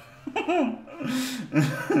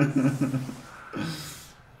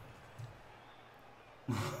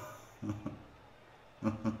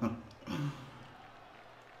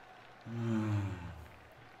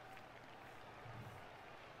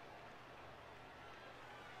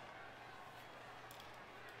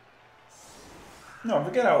 No, if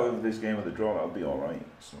we get out of this game with a draw, that'll be all right.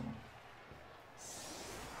 So,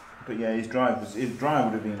 but yeah, his drive would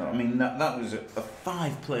have been. I mean, that was a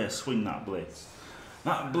 5-player swing. That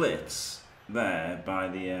blitz there by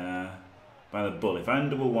the bull. If I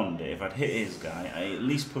hadn't double won it, if I'd hit his guy, I at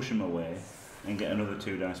least push him away and get another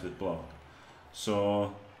 2 dice with block.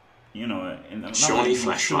 So, you know, Surely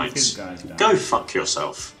flashlights. Go fuck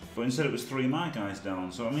yourself. But instead, it was 3 of my guys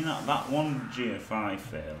down. So I mean, that one GFI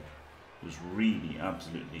fail was really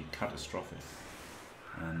absolutely catastrophic,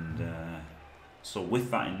 and so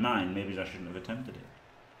with that in mind, maybe I shouldn't have attempted it,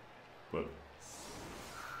 but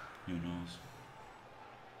who knows.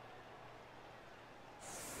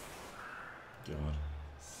 God.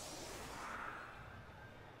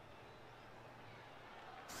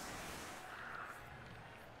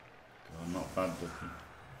 God, not bad, Ducky.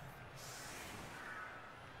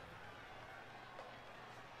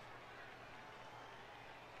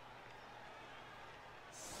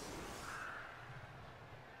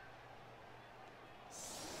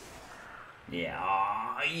 Yeah,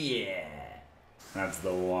 oh, yeah. That's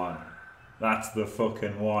the one. That's the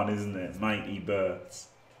fucking one, isn't it? Mighty Birds.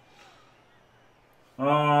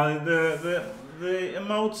 Oh, the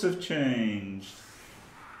emotes have changed.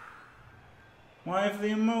 Why have the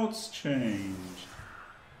emotes changed?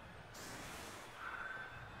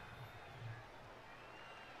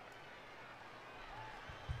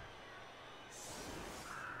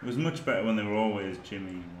 It was much better when they were always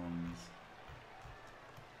Jimmy ones.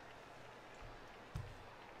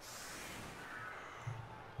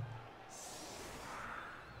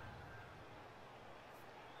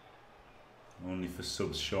 Only for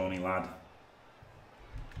subs, Shawnee lad.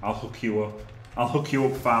 I'll hook you up. I'll hook you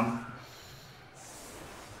up, fam.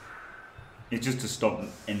 It's just to stop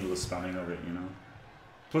endless spamming of it, you know.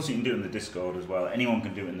 Plus you can do it in the Discord as well. Anyone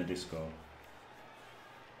can do it in the Discord.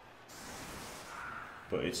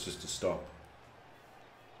 But it's just to stop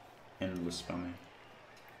endless spamming.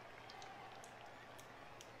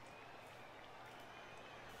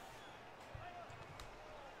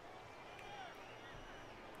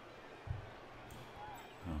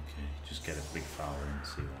 Okay, just get a big foul and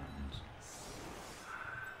see what happens.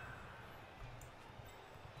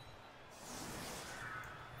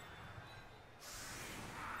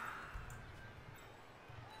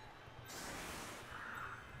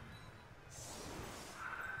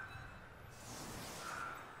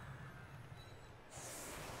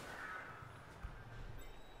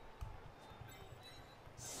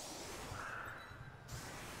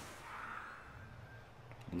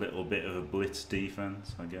 Little bit of a blitz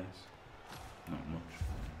defense, I guess. Not much.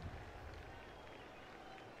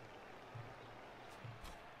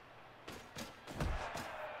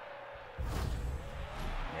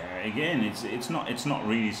 Yeah, again, it's not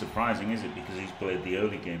really surprising, is it? Because he's played the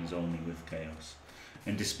early games only with Chaos,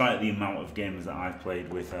 and despite the amount of games that I've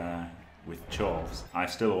played with Chorfs, I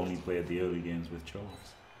still only played the early games with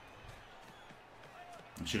Chorfs.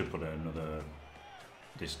 I should have put another.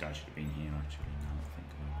 This guy should have been here actually. Now I think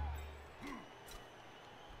about it.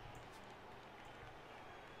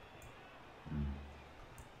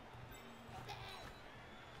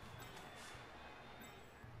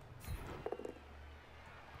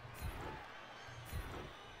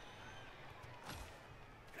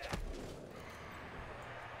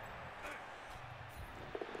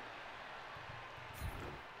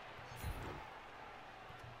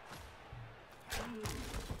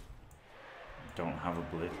 Don't have a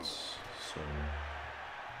blitz, so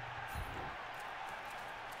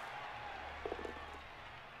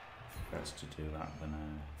best to do that than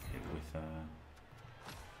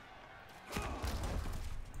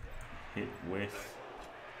hit with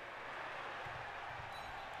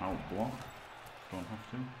out block. Don't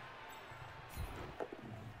have to.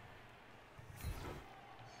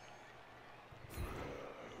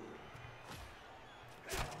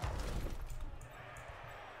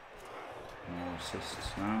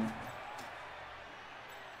 Assists now.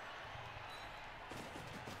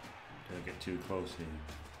 Did I get too close here?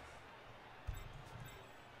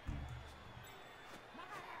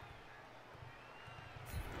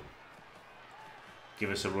 Give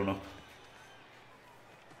us a run up.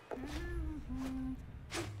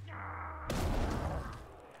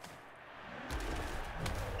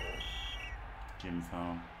 Jim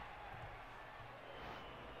foul.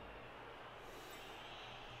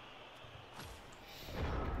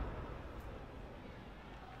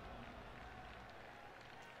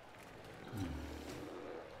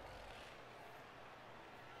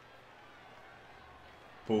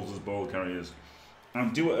 Bulls as ball carriers. I'll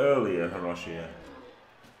do it earlier, Hiroshi.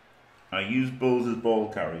 I use bulls as ball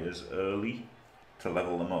carriers early to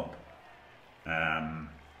level them up.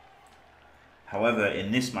 However,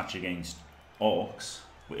 in this match against Orcs,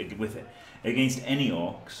 against any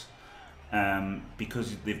Orcs,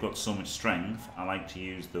 because they've got so much strength, I like to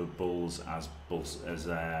use the bulls as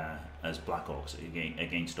black Orcs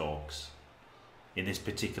against Orcs. In this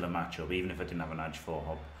particular matchup, even if I didn't have an Edge 4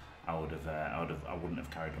 hub, I wouldn't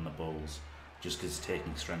have carried on the bulls, just because it's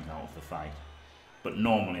taking strength out of the fight. But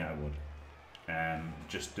normally I would,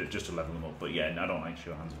 just to level them up. But yeah, I don't like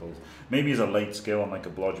sure hands bulls. Maybe as a late skill on like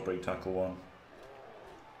a blodge break tackle one.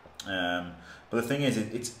 But the thing is,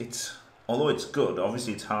 it's although it's good,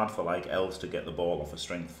 obviously it's hard for like elves to get the ball off a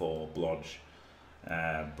strength 4 blodge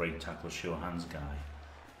break tackle sure hands guy.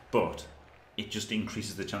 But it just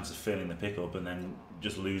increases the chance of failing the pickup and then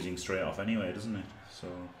just losing straight off anyway, doesn't it? So.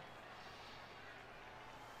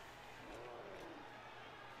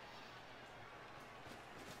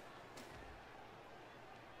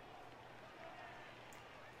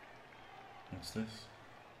 What's this?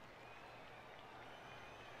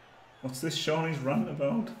 What's this Shawnee's rant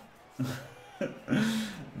about?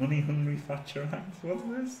 Money hungry Thatcher hands. What's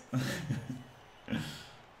this?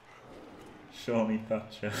 Shawnee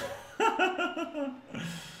Thatcher.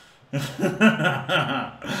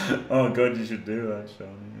 Oh god, you should do that,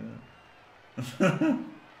 Shawnee. Yeah.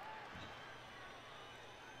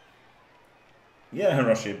 Yeah,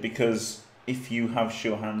 Hiroshi, because if you have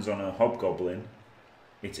sure hands on a hobgoblin,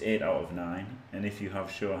 it's 8 out of 9, and if you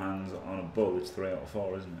have sure hands on a bull, it's 3 out of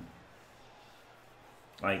 4, isn't it?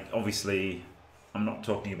 Like, obviously, I'm not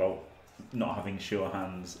talking about not having sure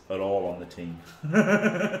hands at all on the team.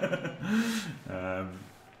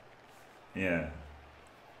 Yeah.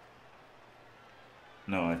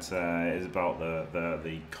 No, it's about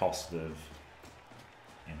the cost of,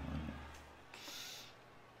 you know.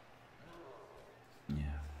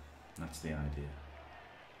 Yeah, that's the idea.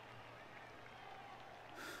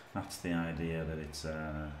 That's the idea, that it's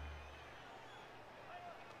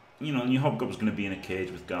you know, and your hobgob's going to be in a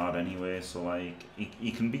cage with guard anyway, so like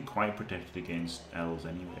he can be quite protected against elves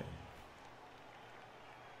anyway.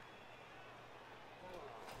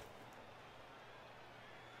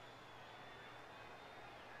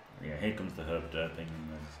 Yeah, here comes the herb derping, and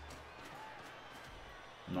there's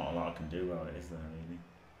not a lot I can do about it, is there, really?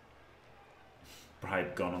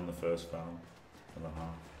 Bribe gone on the first foul for the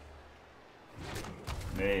half.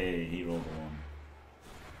 Hey, he rolled a 1.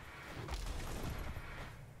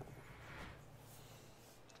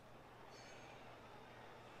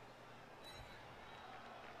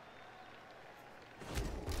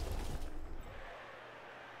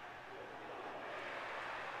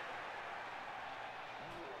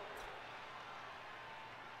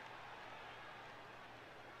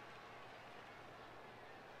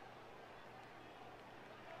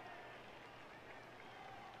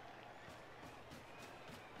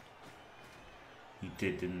 He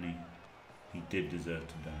did, didn't he? He did deserve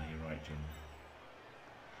to die, you're right, Jim.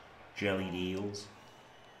 Jellied eels.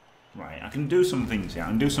 Right, I can do some things here. I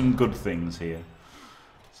can do some good things here.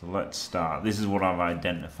 So let's start. This is what I've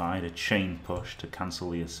identified, a chain push to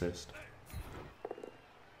cancel the assist.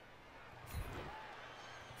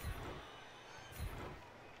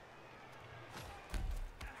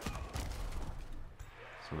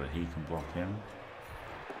 So that he can block him.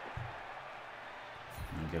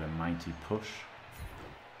 And get a mighty push.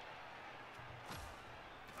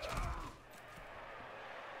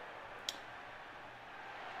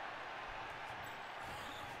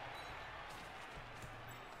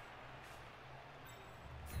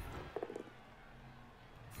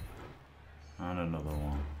 And another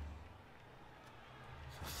one.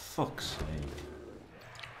 For fuck's sake.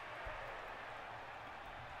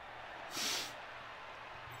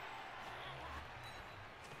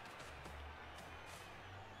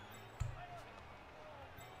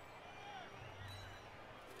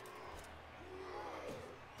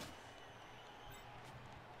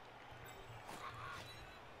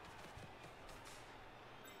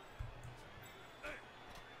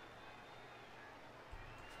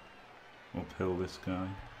 Uphill this guy.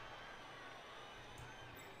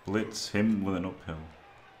 Blitz him with an uphill.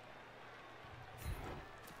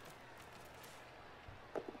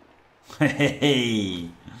 Hey!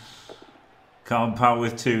 Can't power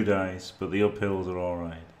with 2 dice, but the uphills are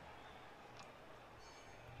alright.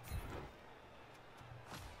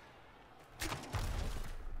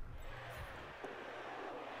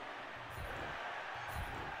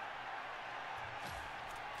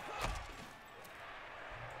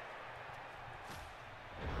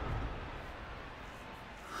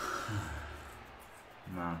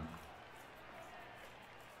 Man.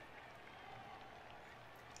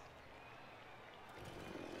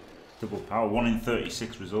 Double power, 1 in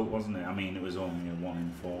 36 result, wasn't it? I mean, it was only a 1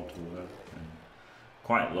 in 4 to work, and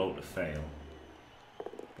quite low to fail.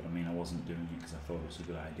 But I mean, I wasn't doing it because I thought it was a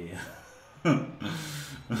good idea. I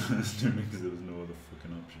was doing it because there was no other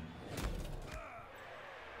fucking option.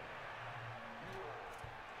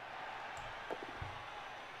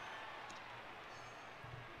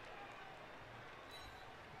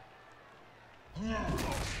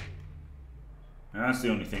 And that's the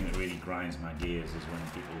only thing that really grinds my gears, is when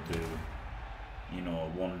people do, you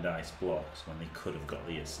know, 1 dice blocks when they could have got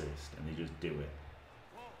the assist, and they just do it.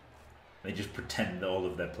 They just pretend that all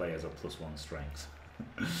of their players are +1 strength.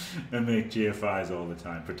 And make GFIs all the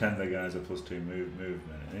time, pretend their guys are +2 movement,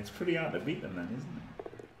 and it's pretty hard to beat them then, isn't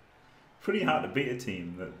it? Pretty hard to beat a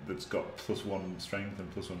team that's got +1 strength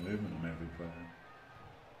and +1 movement on every player.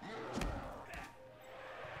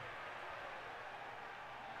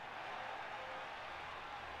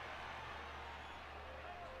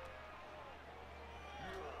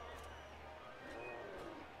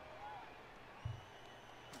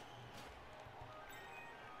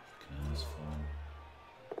 That's fun.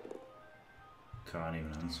 can't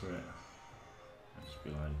even answer it. I'd just be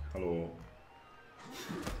like, hello.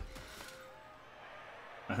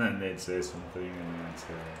 And then they'd say something and then I'd say,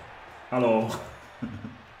 hello.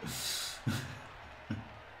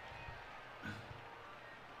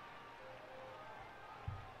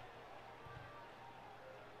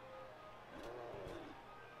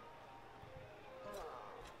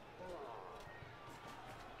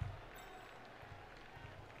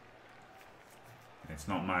 It's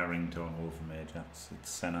not my ringtone, Wolfram Ajax,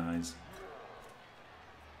 it's Senai's.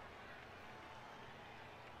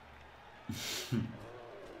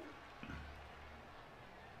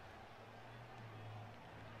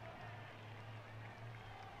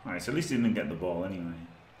 Alright, so at least he didn't get the ball anyway.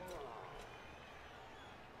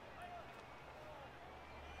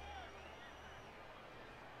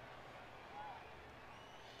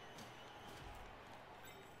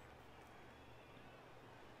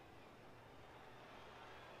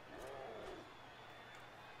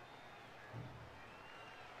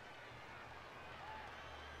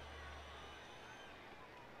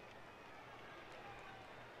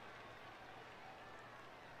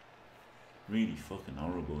 Really fucking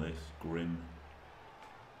horrible, this. Grim.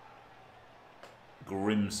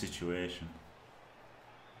 Grim situation.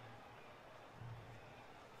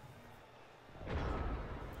 Okay,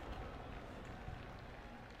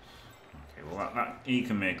 well that you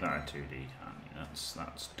can make that a 2D, can't you?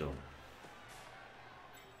 That's done.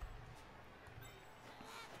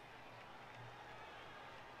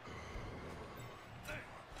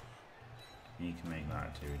 You can make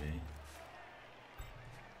that a 2D.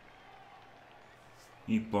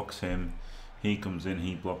 He blocks him, he comes in,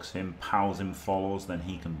 he blocks him, Pals him, follows, then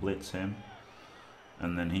he can blitz him,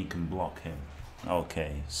 and then he can block him.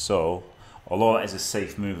 Okay, so, although that is a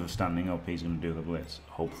safe move of standing up, he's going to do the blitz,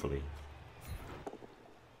 hopefully.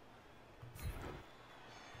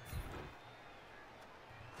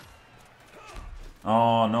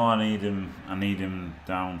 Oh no, I need him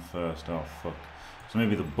down first. Oh fuck. So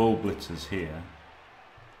maybe the bull blitzer's here,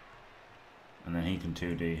 and then he can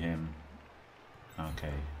 2D him.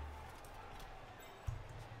 Okay.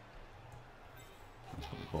 Let's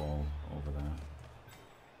put the ball over there.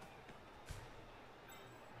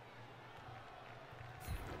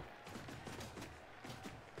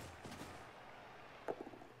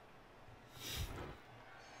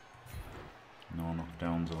 No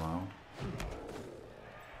knockdowns allowed.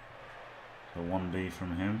 So 1D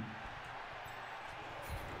from him.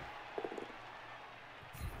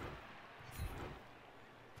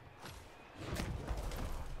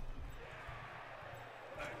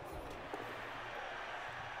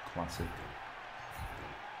 Classic.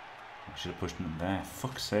 I should have pushed him there.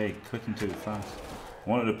 Fuck's sake, clicking too fast. I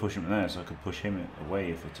wanted to push him there so I could push him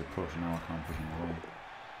away if it's a push. Now I can't push him away.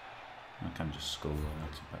 I can just skull though,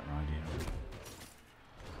 that's a better idea.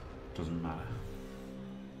 Doesn't matter.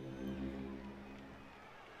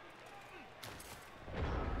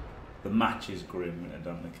 The match is grim,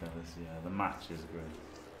 don't they, Kellis? Yeah, the match is grim.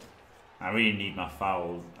 I really need my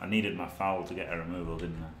foul. I needed my foul to get a removal,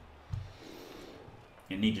 didn't I?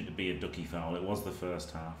 It needed to be a ducky foul. It was the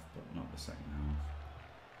first half, but not the second half.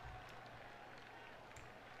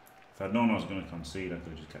 If I'd known I was going to concede, I could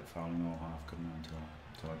have just kept fouling all half, couldn't I,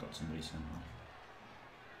 until I got somebody sent off.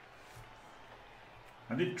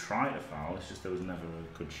 I did try to foul, it's just there was never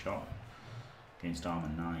a good shot against armor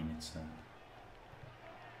 9. It's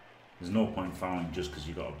there's no point fouling just because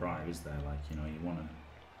you got a bribe, is there? Like, you know, you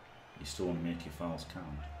still want to make your fouls count.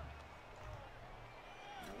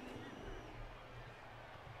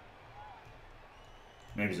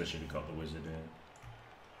 Maybe I should have got the wizard here.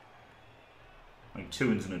 Like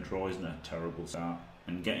 2 ins and a draw isn't a terrible start,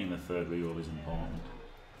 and getting the third reroll is important.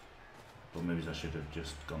 But maybe I should have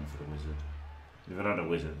just gone for the wizard. If I'd had a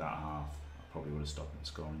wizard that half, I probably would have stopped it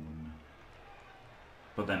scoring, wouldn't I?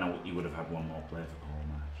 But then you would have had one more play for the whole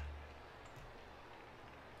match.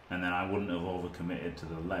 And then I wouldn't have overcommitted to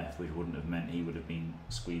the left, which wouldn't have meant he would have been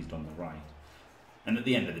squeezed on the right. And at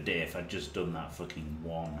the end of the day, if I'd just done that fucking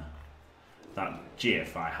one, that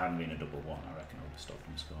GFI hadn't been a double one, I reckon I would have stopped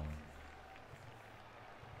him scoring.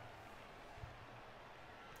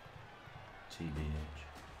 TBH.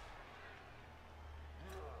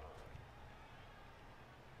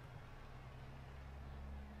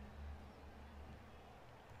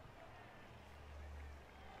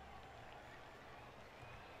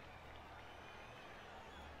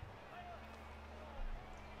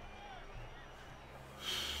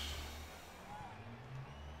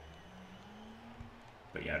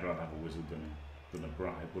 But yeah, I'd rather have a wizard than a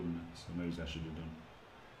bribe, wouldn't it? So maybe I should have done.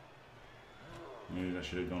 Maybe I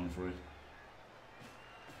should have gone for it.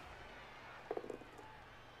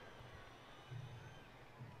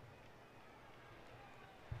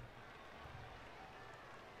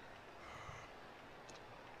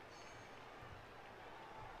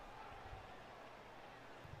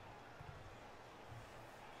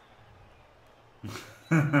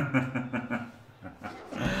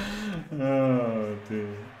 Oh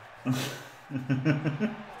dear.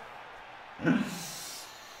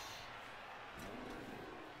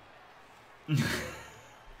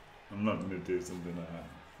 I'm not gonna do something like that.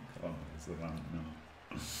 Oh, it's a man, no.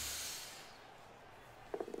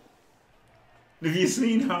 Have you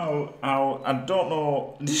seen how I don't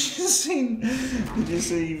know? Did you see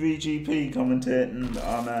VGP commentating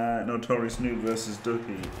on Notorious Noob versus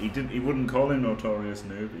Ducky? He wouldn't call him Notorious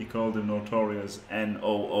Noob. He called him Notorious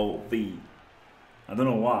NOOB. I don't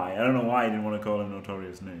know why. I don't know why he didn't want to call him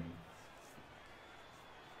Notorious Noob.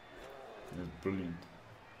 It was brilliant.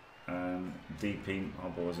 DP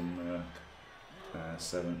Hobos and Merc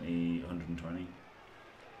 70 120.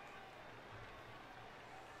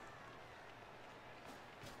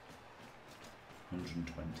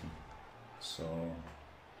 120. So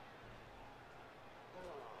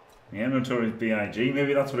yeah, Notorious BIG.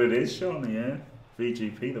 Maybe that's what it is, Shawnee. Yeah,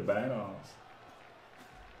 VGP, the badass.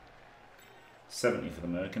 70 for the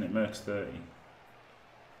Merc, and it Merc's 30.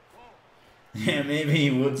 Yeah, maybe he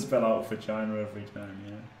would spell out for China every time.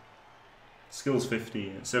 Yeah. Skills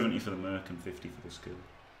 50, 70 for the Merc and 50 for the skill.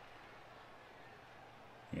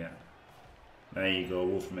 Yeah. There you go.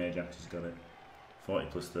 Wolf from Ajax has got it. 40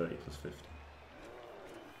 plus 30 plus 50.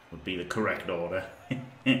 Would be the correct order.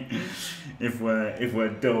 if we're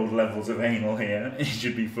dulled levels of anal here, it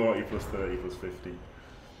should be 40 plus 30 plus 50.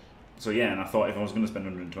 So yeah, and I thought if I was going to spend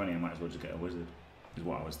 120, I might as well just get a wizard. Is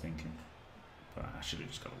what I was thinking. But I should have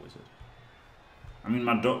just got a wizard. I mean,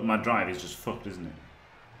 my drive is just fucked, isn't it?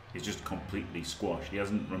 He's just completely squashed. He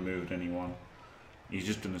hasn't removed anyone. He's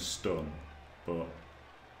just done a stun. But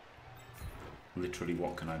literally,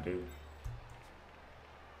 what can I do?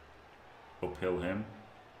 Uphill him.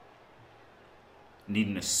 Need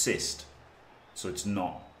an assist, so it's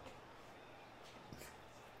not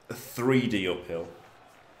a 3D uphill,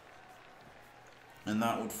 and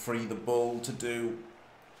that would free the bull to do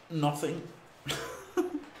nothing.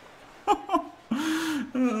 Oh,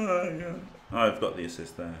 I've got the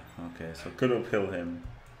assist there. Okay, so I could uphill him,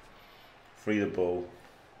 free the bull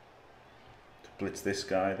to blitz this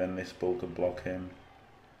guy, then this bull could block him,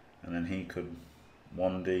 and then he could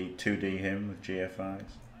 1D, 2D him with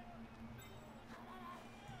GFIs.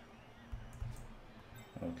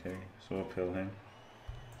 Okay, so uphill him.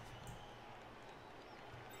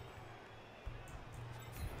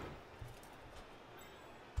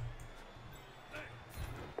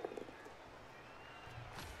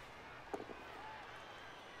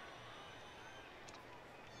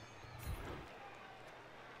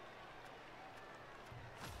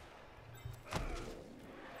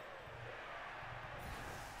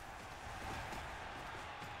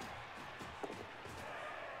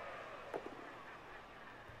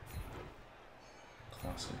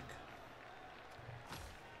 Classic.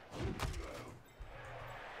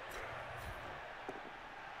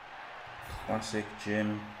 Classic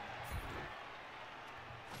Jim.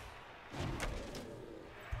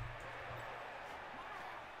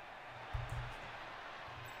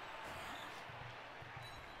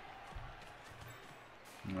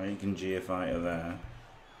 Well, you can GFI her there.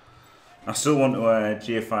 I still want to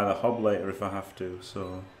GFI the Hob later if I have to,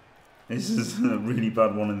 so this is a really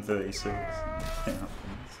bad 1 in 36. It happens.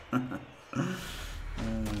 Oh,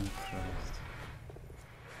 Christ.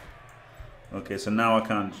 Okay, so now I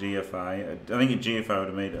can't GFI. I think a GFI would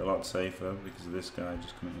have made it a lot safer because of this guy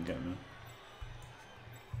just coming and get me.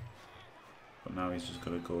 But now he's just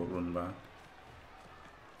got to go run back.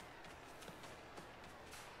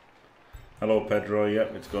 Hello Pedro,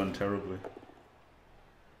 yep, it's going terribly.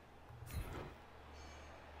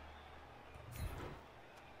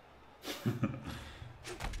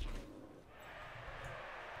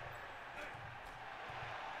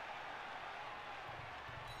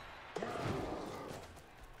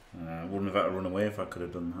 Wouldn't have had to run away if I could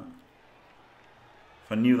have done that.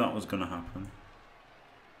 If I knew that was going to happen.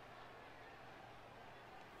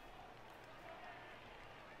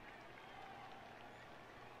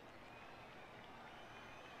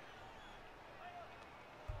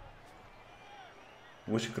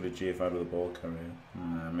 I wish I could have GFI'd with a ball carrier.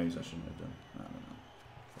 Maybe I shouldn't have done. I don't know.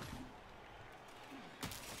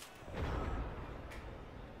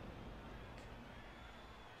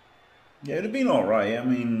 Yeah, it'd have been alright. I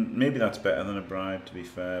mean, maybe that's better than a bribe, to be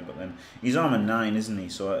fair. But then he's armor 9, isn't he?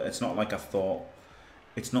 So it's not like I thought.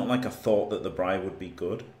 It's not like I thought that the bribe would be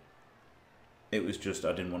good. It was just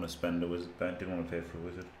I didn't want to spend a wizard. I didn't want to pay for a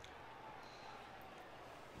wizard.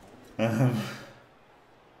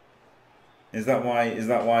 Is that why? Is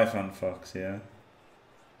that why, Fan Fox? Yeah.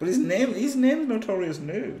 But his name's Notorious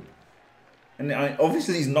Noob. And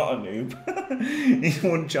obviously he's not a noob. He's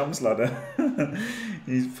won Champs Ladder.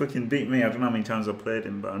 He's fucking beat me. I don't know how many times I played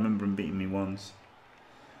him, but I remember him beating me once.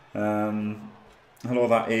 Hello,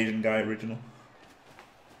 that Asian guy original.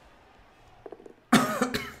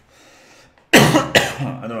 I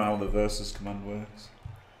don't know how the versus command works.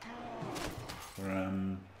 For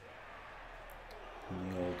the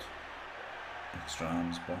old extra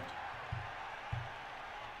arms bot.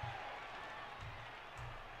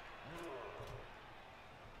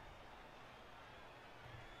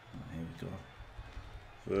 Here we go.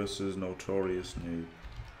 Versus Notorious Noob.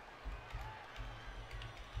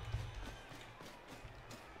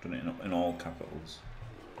 Done it in all capitals.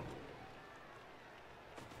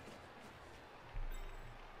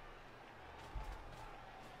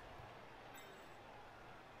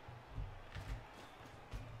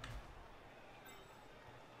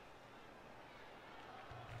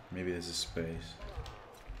 Maybe there's a space.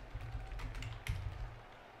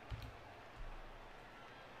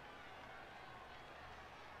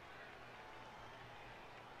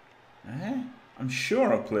 I'm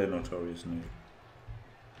sure I played Notorious Noob.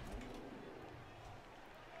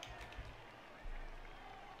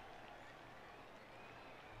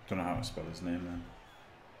 Don't know how to spell his name then.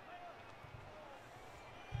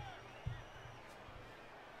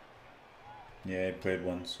 Yeah, he played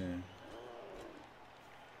once, yeah.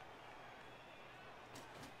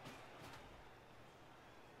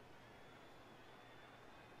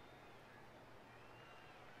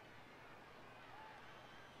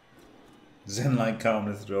 Zen like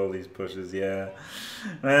calmness through all these pushes, yeah.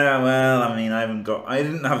 Well, I mean, I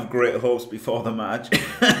didn't have great hopes before the match,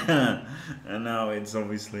 and now it's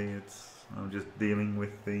obviously I'm just dealing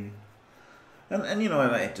with the, and you know,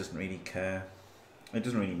 it doesn't really care. It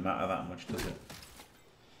doesn't really matter that much, does it?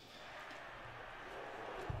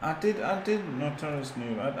 I did Notorious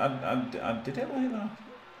Noob. I did it like that.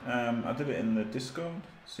 I did it in the Discord,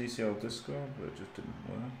 CCL Discord, but it just didn't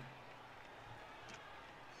work.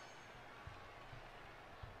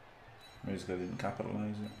 Maybe because I didn't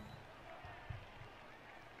capitalise it.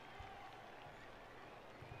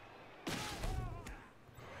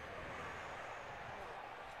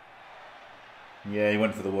 Yeah, he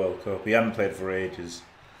went for the World Cup. He hadn't played for ages,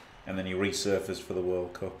 and then he resurfaced for the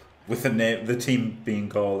World Cup with the team being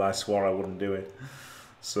called. I swore I wouldn't do it.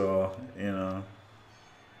 So you know.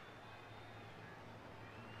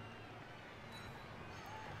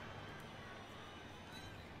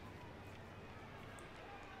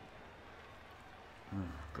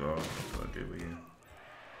 God, what do I do with you?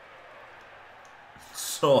 It's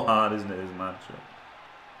so hard, isn't it, his matchup?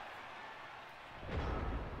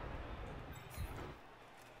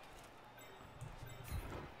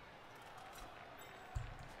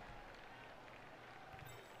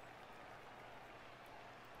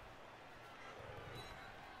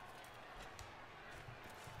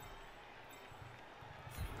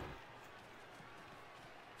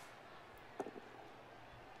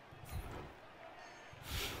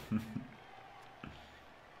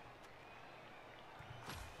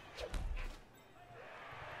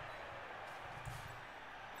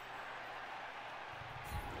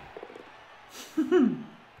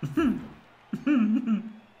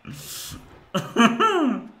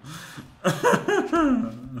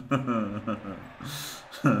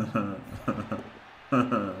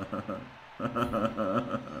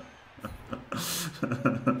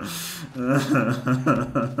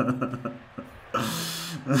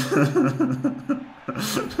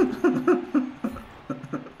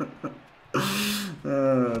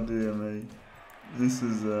 Oh dear me. This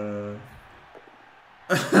is oh,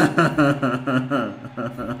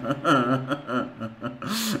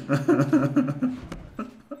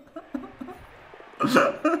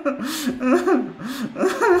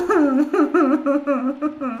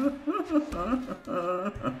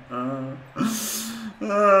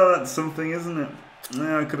 that's something, isn't it?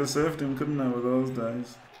 Yeah, I could have served him, couldn't I, with those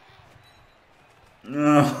days?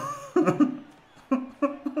 No.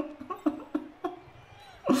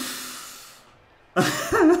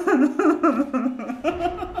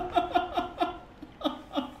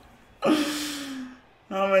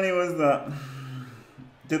 How many was that?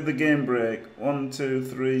 Did the game break? 1, 2,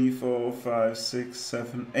 3, 4, 5, 6,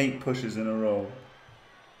 7, 8 pushes in a row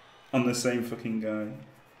on the same fucking guy.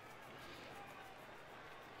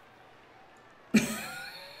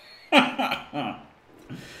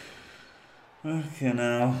 Okay,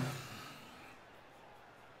 now.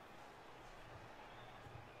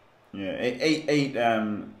 Yeah, eight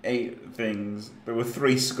things. There were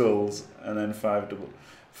 3 skulls and then 5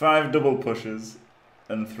 double pushes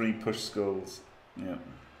and 3 push skulls. Yeah.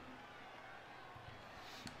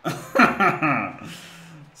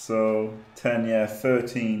 So 10, yeah,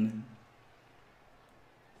 13.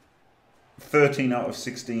 13 out of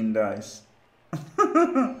 16 dice.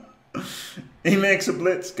 He makes a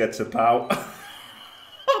blitz, gets a pow.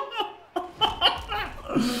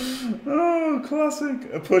 Oh,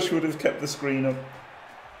 classic. A push would have kept the screen up.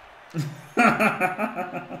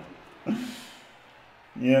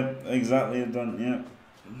 Yep, exactly done, yep.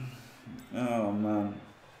 Oh, man.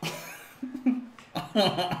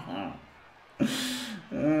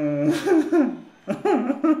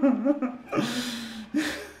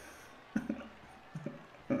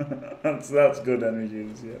 That's good energy,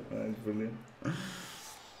 yeah, that's brilliant.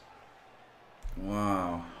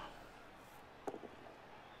 Wow.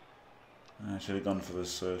 I should have gone for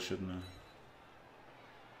this, shouldn't I?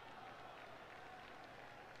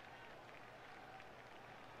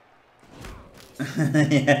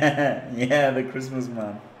 yeah, the Christmas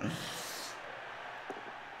man.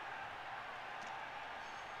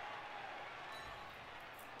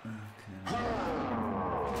 Okay.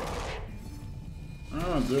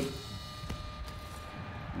 Oh, good.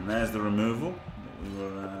 And there's the removal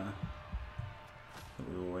that we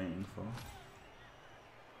were waiting for.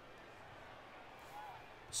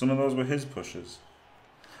 Some of those were his pushes.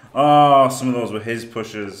 Oh, some of those were his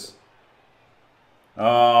pushes.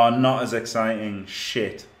 Oh, not as exciting.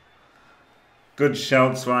 Shit. Good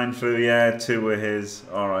shout, Swine Flu. Yeah, 2 were his.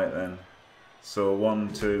 Alright then. So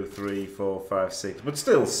 1, 2, 3, 4, 5, 6. But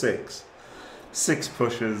still 6. 6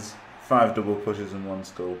 pushes. 5 double pushes and 1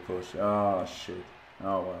 skull push. Oh, shit.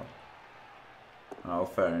 Oh, well. Oh,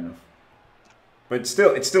 fair enough. But it's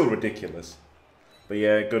still ridiculous. But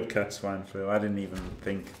yeah, good cat, Swine Flu. I didn't even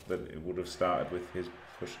think that it would have started with his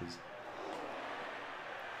pushes.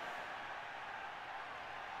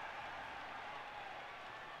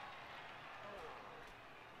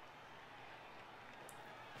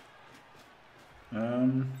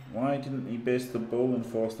 Why didn't he base the bull and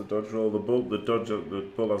force the dodge roll? The bull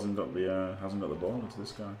hasn't got the ball. It's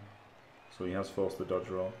this guy, so he has forced the dodge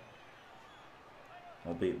roll,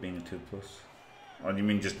 albeit being a 2+. Or do you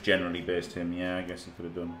mean just generally based him? Yeah, I guess he could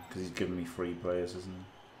have done, because he's given me 3 players, isn't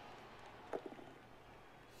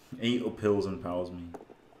he? 8 uphills and powers me. Get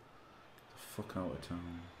the fuck out of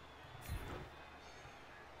town.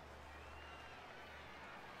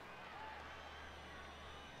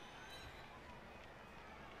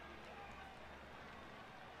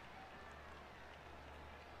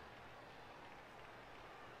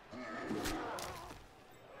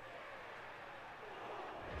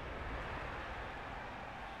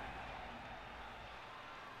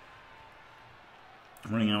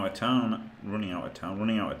 Running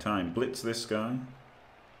out of time. Blitz this guy.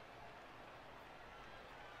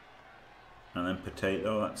 And then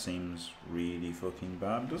potato, that seems really fucking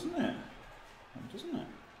bad, doesn't it? Doesn't it?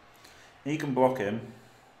 He can block him.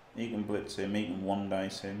 He can blitz him. He can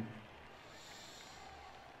 1-dice him.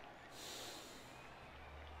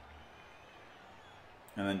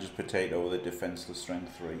 And then just potato with a defenseless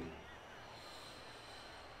strength 3.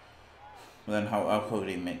 But then how could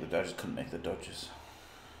he make the dodges? Couldn't make the dodges.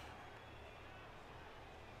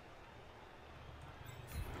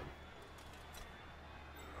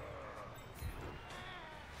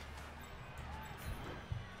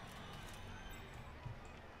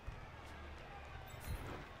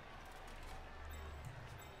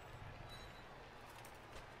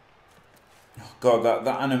 God, that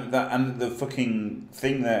and the fucking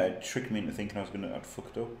thing there tricked me into thinking I'd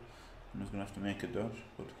fucked up and I was gonna have to make a dodge,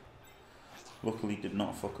 but luckily did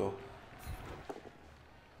not fuck up.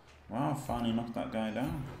 Wow, finally knocked that guy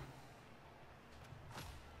down.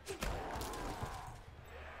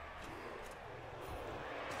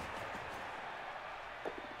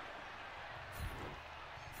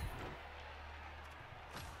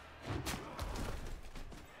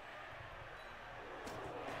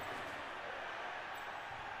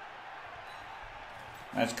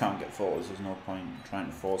 I just can't get forwards, there's no point trying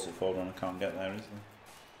to force it forward when I can't get there, is there?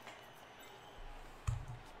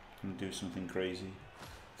 Can do something crazy.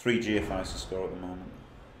 3 GFIs to score at the moment.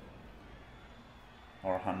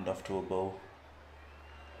 Or a handoff to a bull.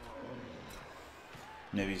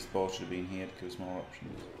 Maybe his ball should have been here to give us more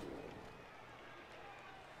options.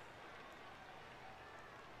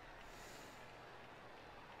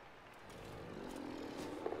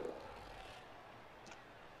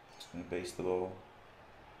 Just going to base the ball.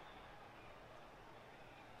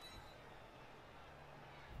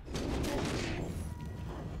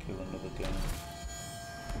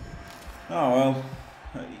 Oh well,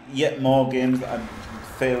 yet more games that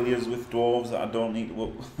failures with dwarves that I don't need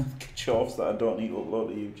to Chorfs that I don't need to upload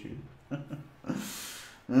to YouTube.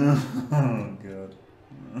 Oh god.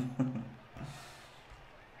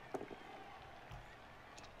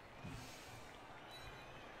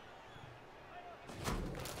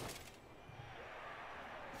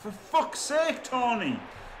 For fuck's sake, Tony!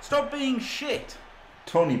 Stop being shit!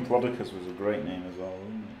 Tony Plodicus was a great name as well,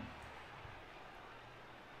 wasn't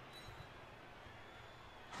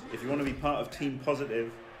it? If you want to be part of Team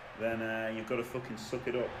Positive, then you've got to fucking suck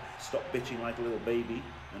it up. Stop bitching like a little baby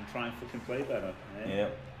and try and fucking play better. Eh?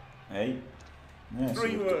 Yep. Hey. Yeah,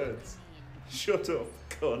 3 words. Shut up,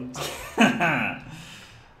 cunt.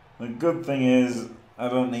 The good thing is, I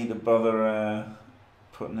don't need to bother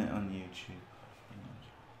putting it on YouTube.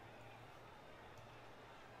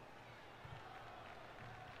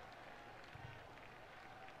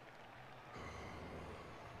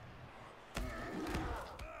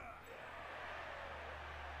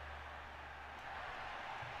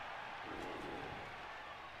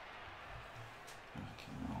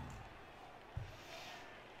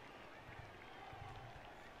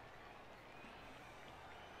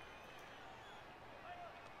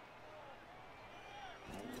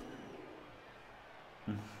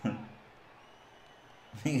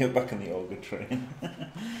 You're back in the Olga train.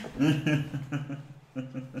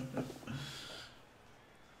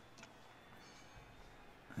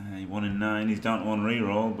 1 in 9. He's down to 1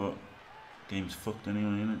 reroll, but game's fucked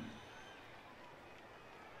anyway, isn't it?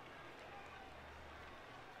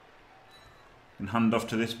 And hand off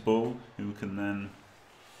to this bull, who can then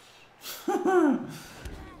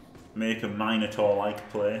make a Minotaur-like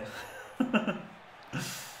play.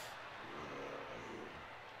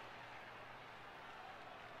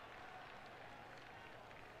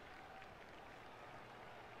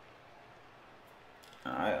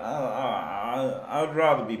 I'd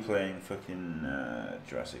rather be playing fucking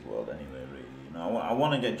Jurassic World anyway, really. You know, I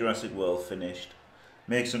want to get Jurassic World finished,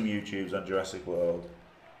 make some YouTubes on Jurassic World,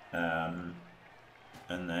 and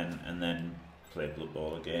then play Blood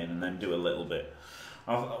Bowl again, and then do a little bit.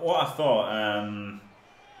 What I thought,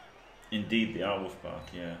 indeed, the Arwolf Park,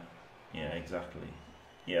 yeah, exactly.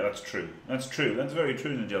 Yeah, that's true. That's true. That's very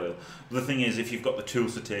true, Najalil. But the thing is, if you've got the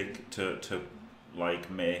tools to take to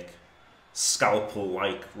like make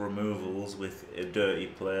scalpel-like removals with a dirty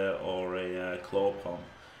player or a claw palm,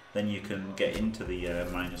 then you can get into the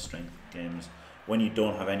minor strength games. When you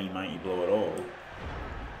don't have any mighty blow at all,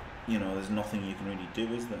 you know, there's nothing you can really do,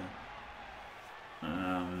 is there?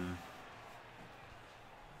 I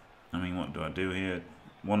mean, what do I do here?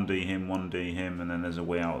 1D him, 1D him, and then there's a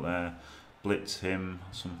way out there. Blitz him,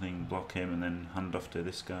 something, block him, and then hand off to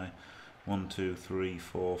this guy. 1, 2, 3,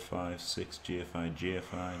 4, 5, 6, GFI,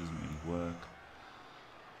 doesn't really work.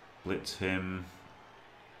 Blitz him,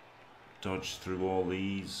 dodge through all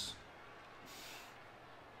these.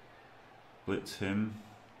 Blitz him,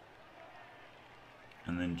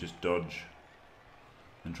 and then just dodge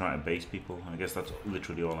and try to base people. I guess that's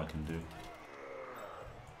literally all I can do.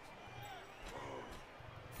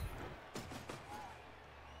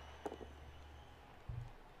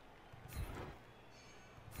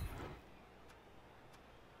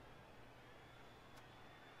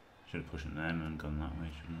 Should have pushed it then and gone that way,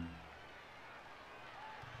 shouldn't I?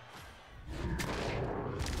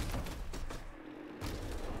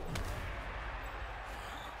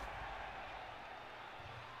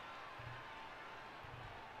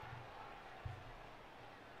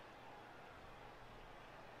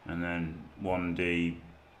 And then 1D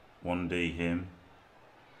him.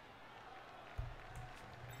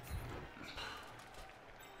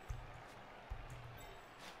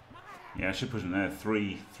 Yeah, I should push him there.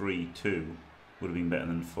 3-3-2 would have been better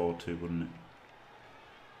than 4-2, wouldn't it?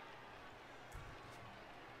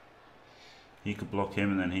 He could block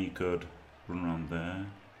him and then he could run around there.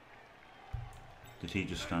 Did he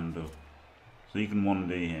just stand up? So he can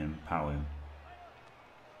 1D him, pow him.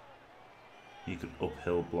 He could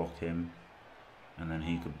uphill block him and then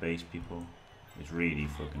he could base people. It's really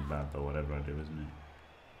fucking bad though, whatever I do, isn't it?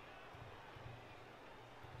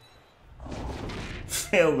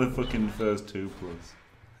 Fail the fucking first 2+.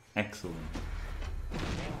 Excellent.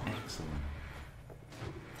 Excellent.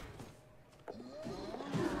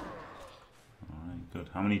 Alright, good.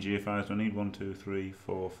 How many GFIs do I need? 1, 2, 3,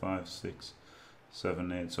 4, 5, 6,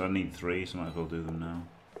 7, 8. So I need 3, so I might as well do them now.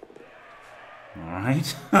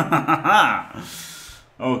 Alright.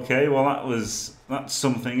 Okay, well that's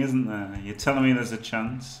something, isn't there? You're telling me there's a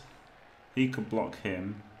chance. He could block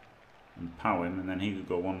him and pow him, and then he could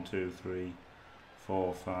go 1, 2, 3,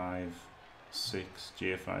 4, 5, 6,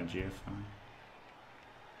 GFI.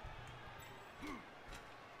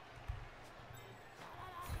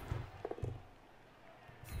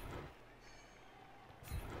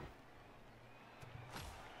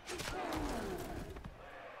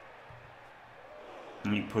 I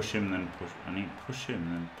need push him, then push. I need push him,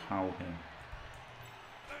 then pow him.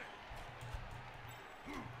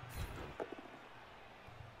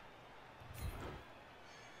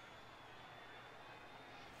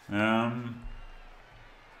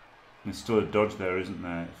 There's still a dodge there, isn't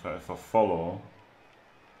there? If I follow,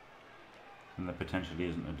 then there potentially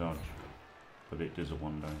isn't a dodge. But it is a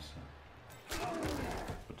 1 dice. So.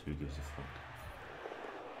 But who gives a fuck?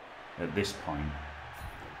 At this point,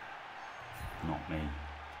 not me.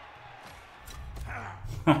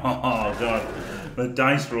 Oh god, the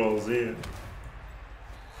dice rolls here.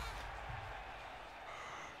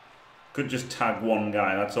 Could just tag one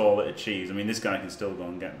guy, that's all it achieves. I mean, this guy can still go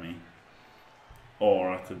and get me.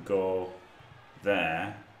 Or I could go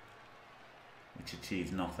there, which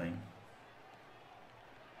achieves nothing.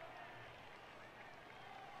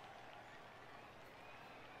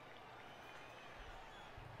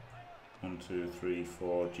 One, two, three,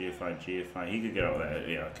 four, GFI, GFI. He could get out there.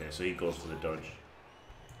 Yeah, okay, so he goes for the dodge.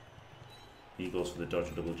 He goes for the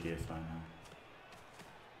dodge double GFI now.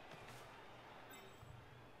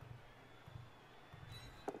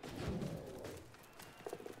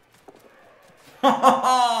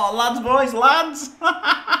 Lads, boys, lads!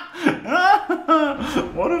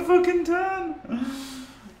 What a fucking turn!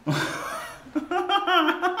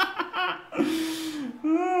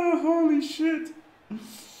 Oh, holy shit!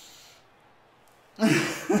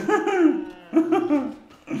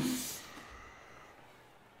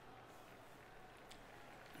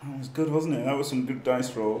 That was good, wasn't it? That was some good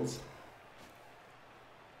dice rolls.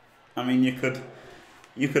 I mean, you could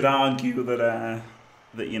argue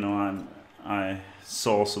that you know I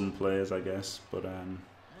saw some plays, I guess, but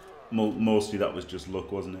mostly that was just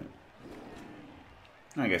luck, wasn't it?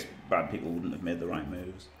 I guess bad people wouldn't have made the right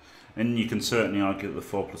moves, and you can certainly argue that the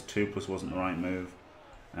 4+2+ wasn't the right move.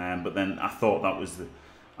 But then I thought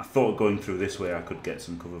I thought going through this way I could get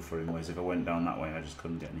some cover for him, whereas if I went down that way I just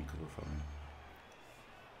couldn't get any cover for him.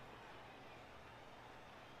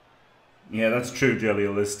 Yeah, that's true,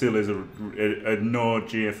 Jelliel. There still is a no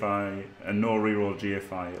GFI, a no reroll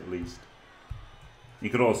GFI at least. He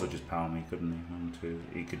could also just power me, couldn't he? 1, 2.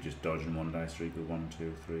 He could just dodge in 1 dice. 3 could 1,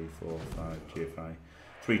 2, 3, 4, 5 GFI.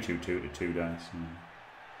 3, 2, 2 to 2 dice. Yeah.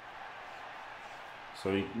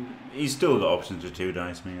 So he's still got options to 2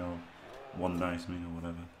 dice me or 1 dice me or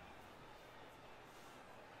whatever.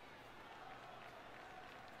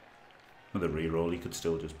 With a reroll, he could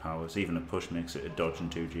still just power. So even a push makes it a dodge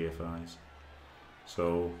and 2 GFIs.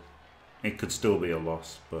 So it could still be a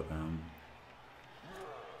loss, but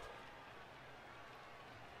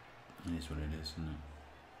it is what it is, isn't it?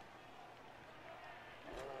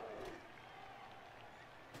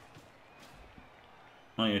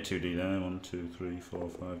 Oh yeah, 2D there. 1, 2, 3, 4,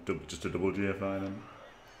 5. Just a double GFI then.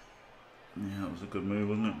 Yeah, that was a good move,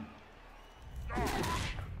 wasn't it?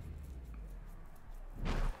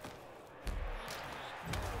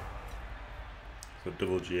 So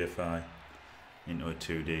double GFI into a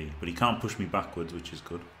 2D, but he can't push me backwards, which is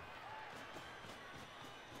good.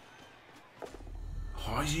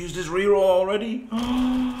 Oh, he's used his reroll already.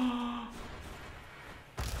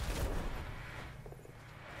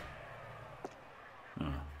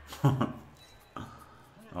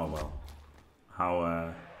 Oh well.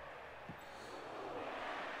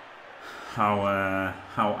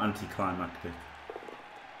 How anticlimactic.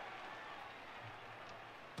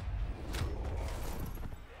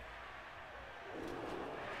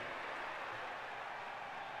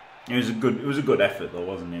 It was a good effort though,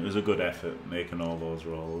 wasn't it? It was a good effort making all those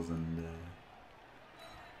rolls and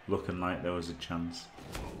looking like there was a chance.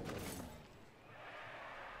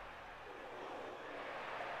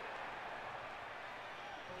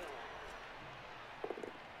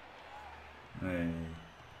 Hey,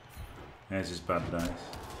 there's his bad dice.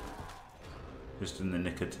 Just in the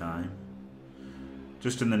nick of time.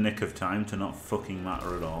 Just in the nick of time to not fucking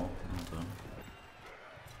matter at all. Well done.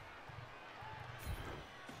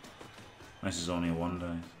 This is only a 1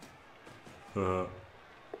 dice.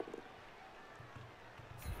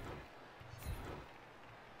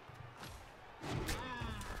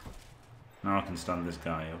 Now I can stand this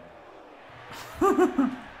guy up.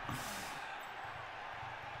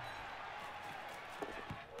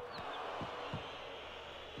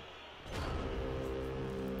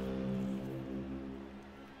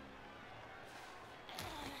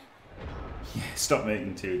 Yeah, stop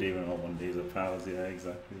making 2D when all 1Ds are powers. Yeah,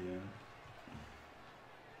 exactly. Yeah.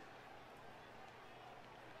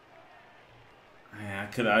 Yeah,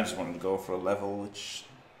 I just wanted to go for a level, which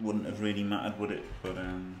wouldn't have really mattered, would it? But it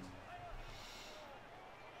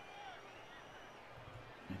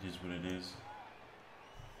is what it is.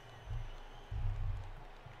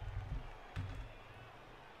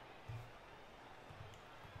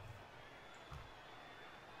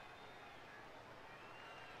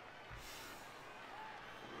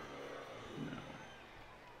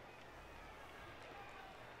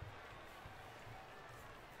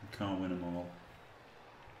 Can't win them all.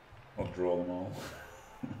 Or draw them all.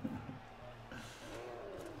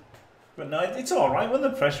 But no, it's alright when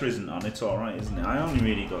the pressure isn't on, it's alright, isn't it? I only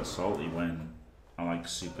really got salty when I like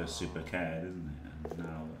super cared, isn't it? And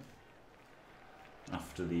now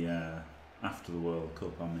after the World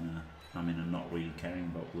Cup I'm in a not really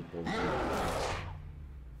caring about Blood Bowl,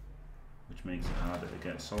 which makes it harder to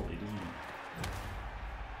get salty, doesn't it?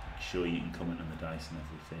 Sure, you can comment on the dice and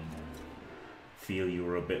everything, and feel you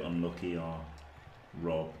were a bit unlucky or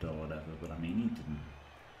robbed or whatever, but I mean, he didn't.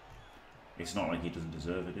 It's not like he doesn't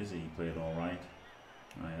deserve it, is he? He played all right.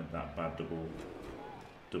 I had that bad double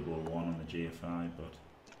one on the GFI, but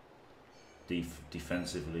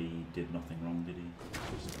defensively he did nothing wrong, did he?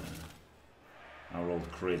 Just, I rolled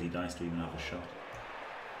crazy dice to even have a shot.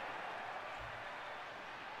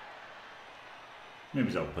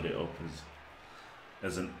 Maybe I'll put it up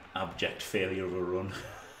as an abject failure of a run.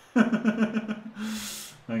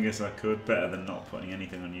 I guess I could. Better than not putting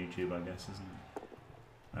anything on YouTube, I guess, isn't it?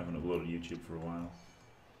 I haven't uploaded YouTube for a while.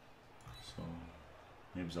 So,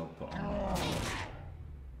 maybe I'll put on...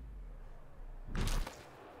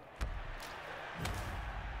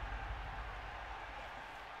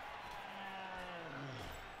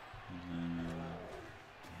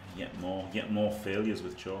 Get more failures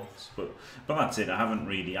with Chorfs, but that's it. I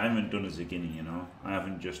haven't done as a guinea, you know. I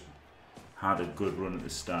haven't just had a good run at the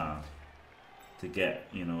start to get,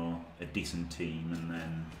 you know, a decent team and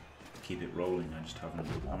then keep it rolling. I just haven't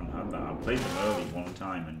had that. I played them early one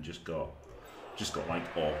time and just got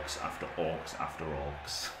like orcs after orcs after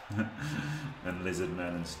orcs and lizard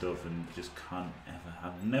men and stuff, and just can't ever.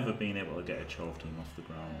 I've never been able to get a Chorf team off the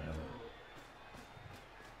ground ever,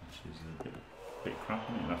 which is a bit crap,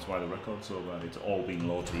 isn't it? That's why the record's so bad. It's all been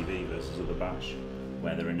low TV versus other bash,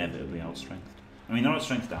 where they're inevitably outstrengthed. I mean, they're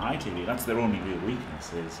outstrengthed to high TV. That's their only real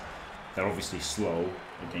weakness. Is they're obviously slow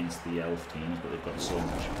against the elf teams, but they've got so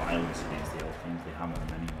much violence against the elf teams. They hammer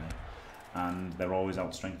them anyway, and they're always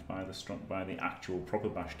outstrengthed by the actual proper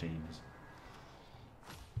bash teams.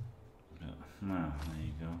 But, well, there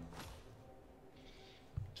you go.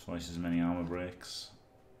 Twice as many armor breaks.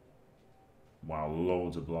 Wow,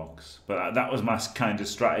 loads of blocks. But that was my kind of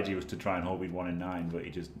strategy, was to try and hope he'd 1 in 9, but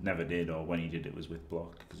he just never did, or when he did it was with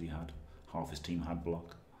block, because he had, half his team had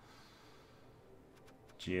block.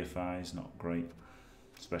 GFI is not great,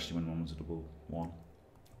 especially when one was a double 1.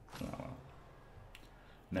 Oh, well.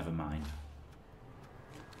 Never mind.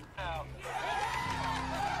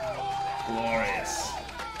 Glorious.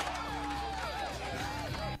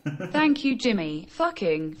 Thank you, Jimmy.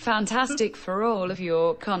 Fucking fantastic for all of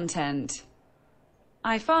your content.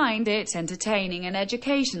 I find it entertaining and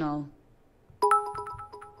educational.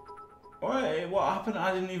 Wait, what happened?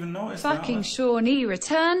 I didn't even notice Fucking that. Shawnee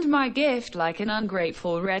returned my gift like an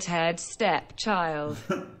ungrateful redhead stepchild.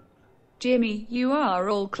 Jimmy, you are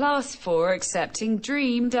all class for accepting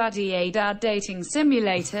Dream Daddy, a dad dating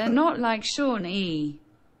simulator, not like Shawnee.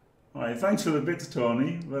 Alright, thanks for the bits,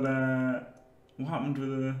 Tony, but what happened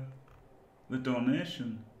with the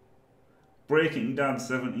donation? Breaking Dad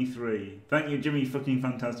 73. Thank you, Jimmy. Fucking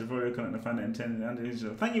fantastic for your content. I find it intended and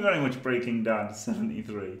digital. Thank you very much, Breaking Dad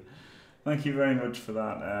 73. Thank you very much for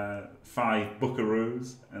that 5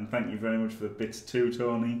 buckaroos, and thank you very much for the bits too,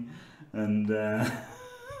 Tony. And that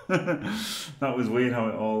was weird how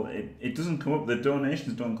it doesn't come up. The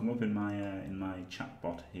donations don't come up in my chat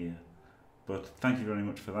bot here. But thank you very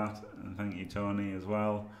much for that, and thank you, Tony, as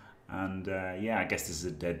well. And yeah, I guess this is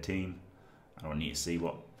a dead team. I don't need to see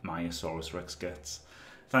what Myosaurus Rex gets.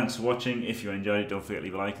 Thanks for watching. If you enjoyed it, don't forget to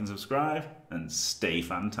leave a like and subscribe, and stay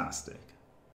fantastic.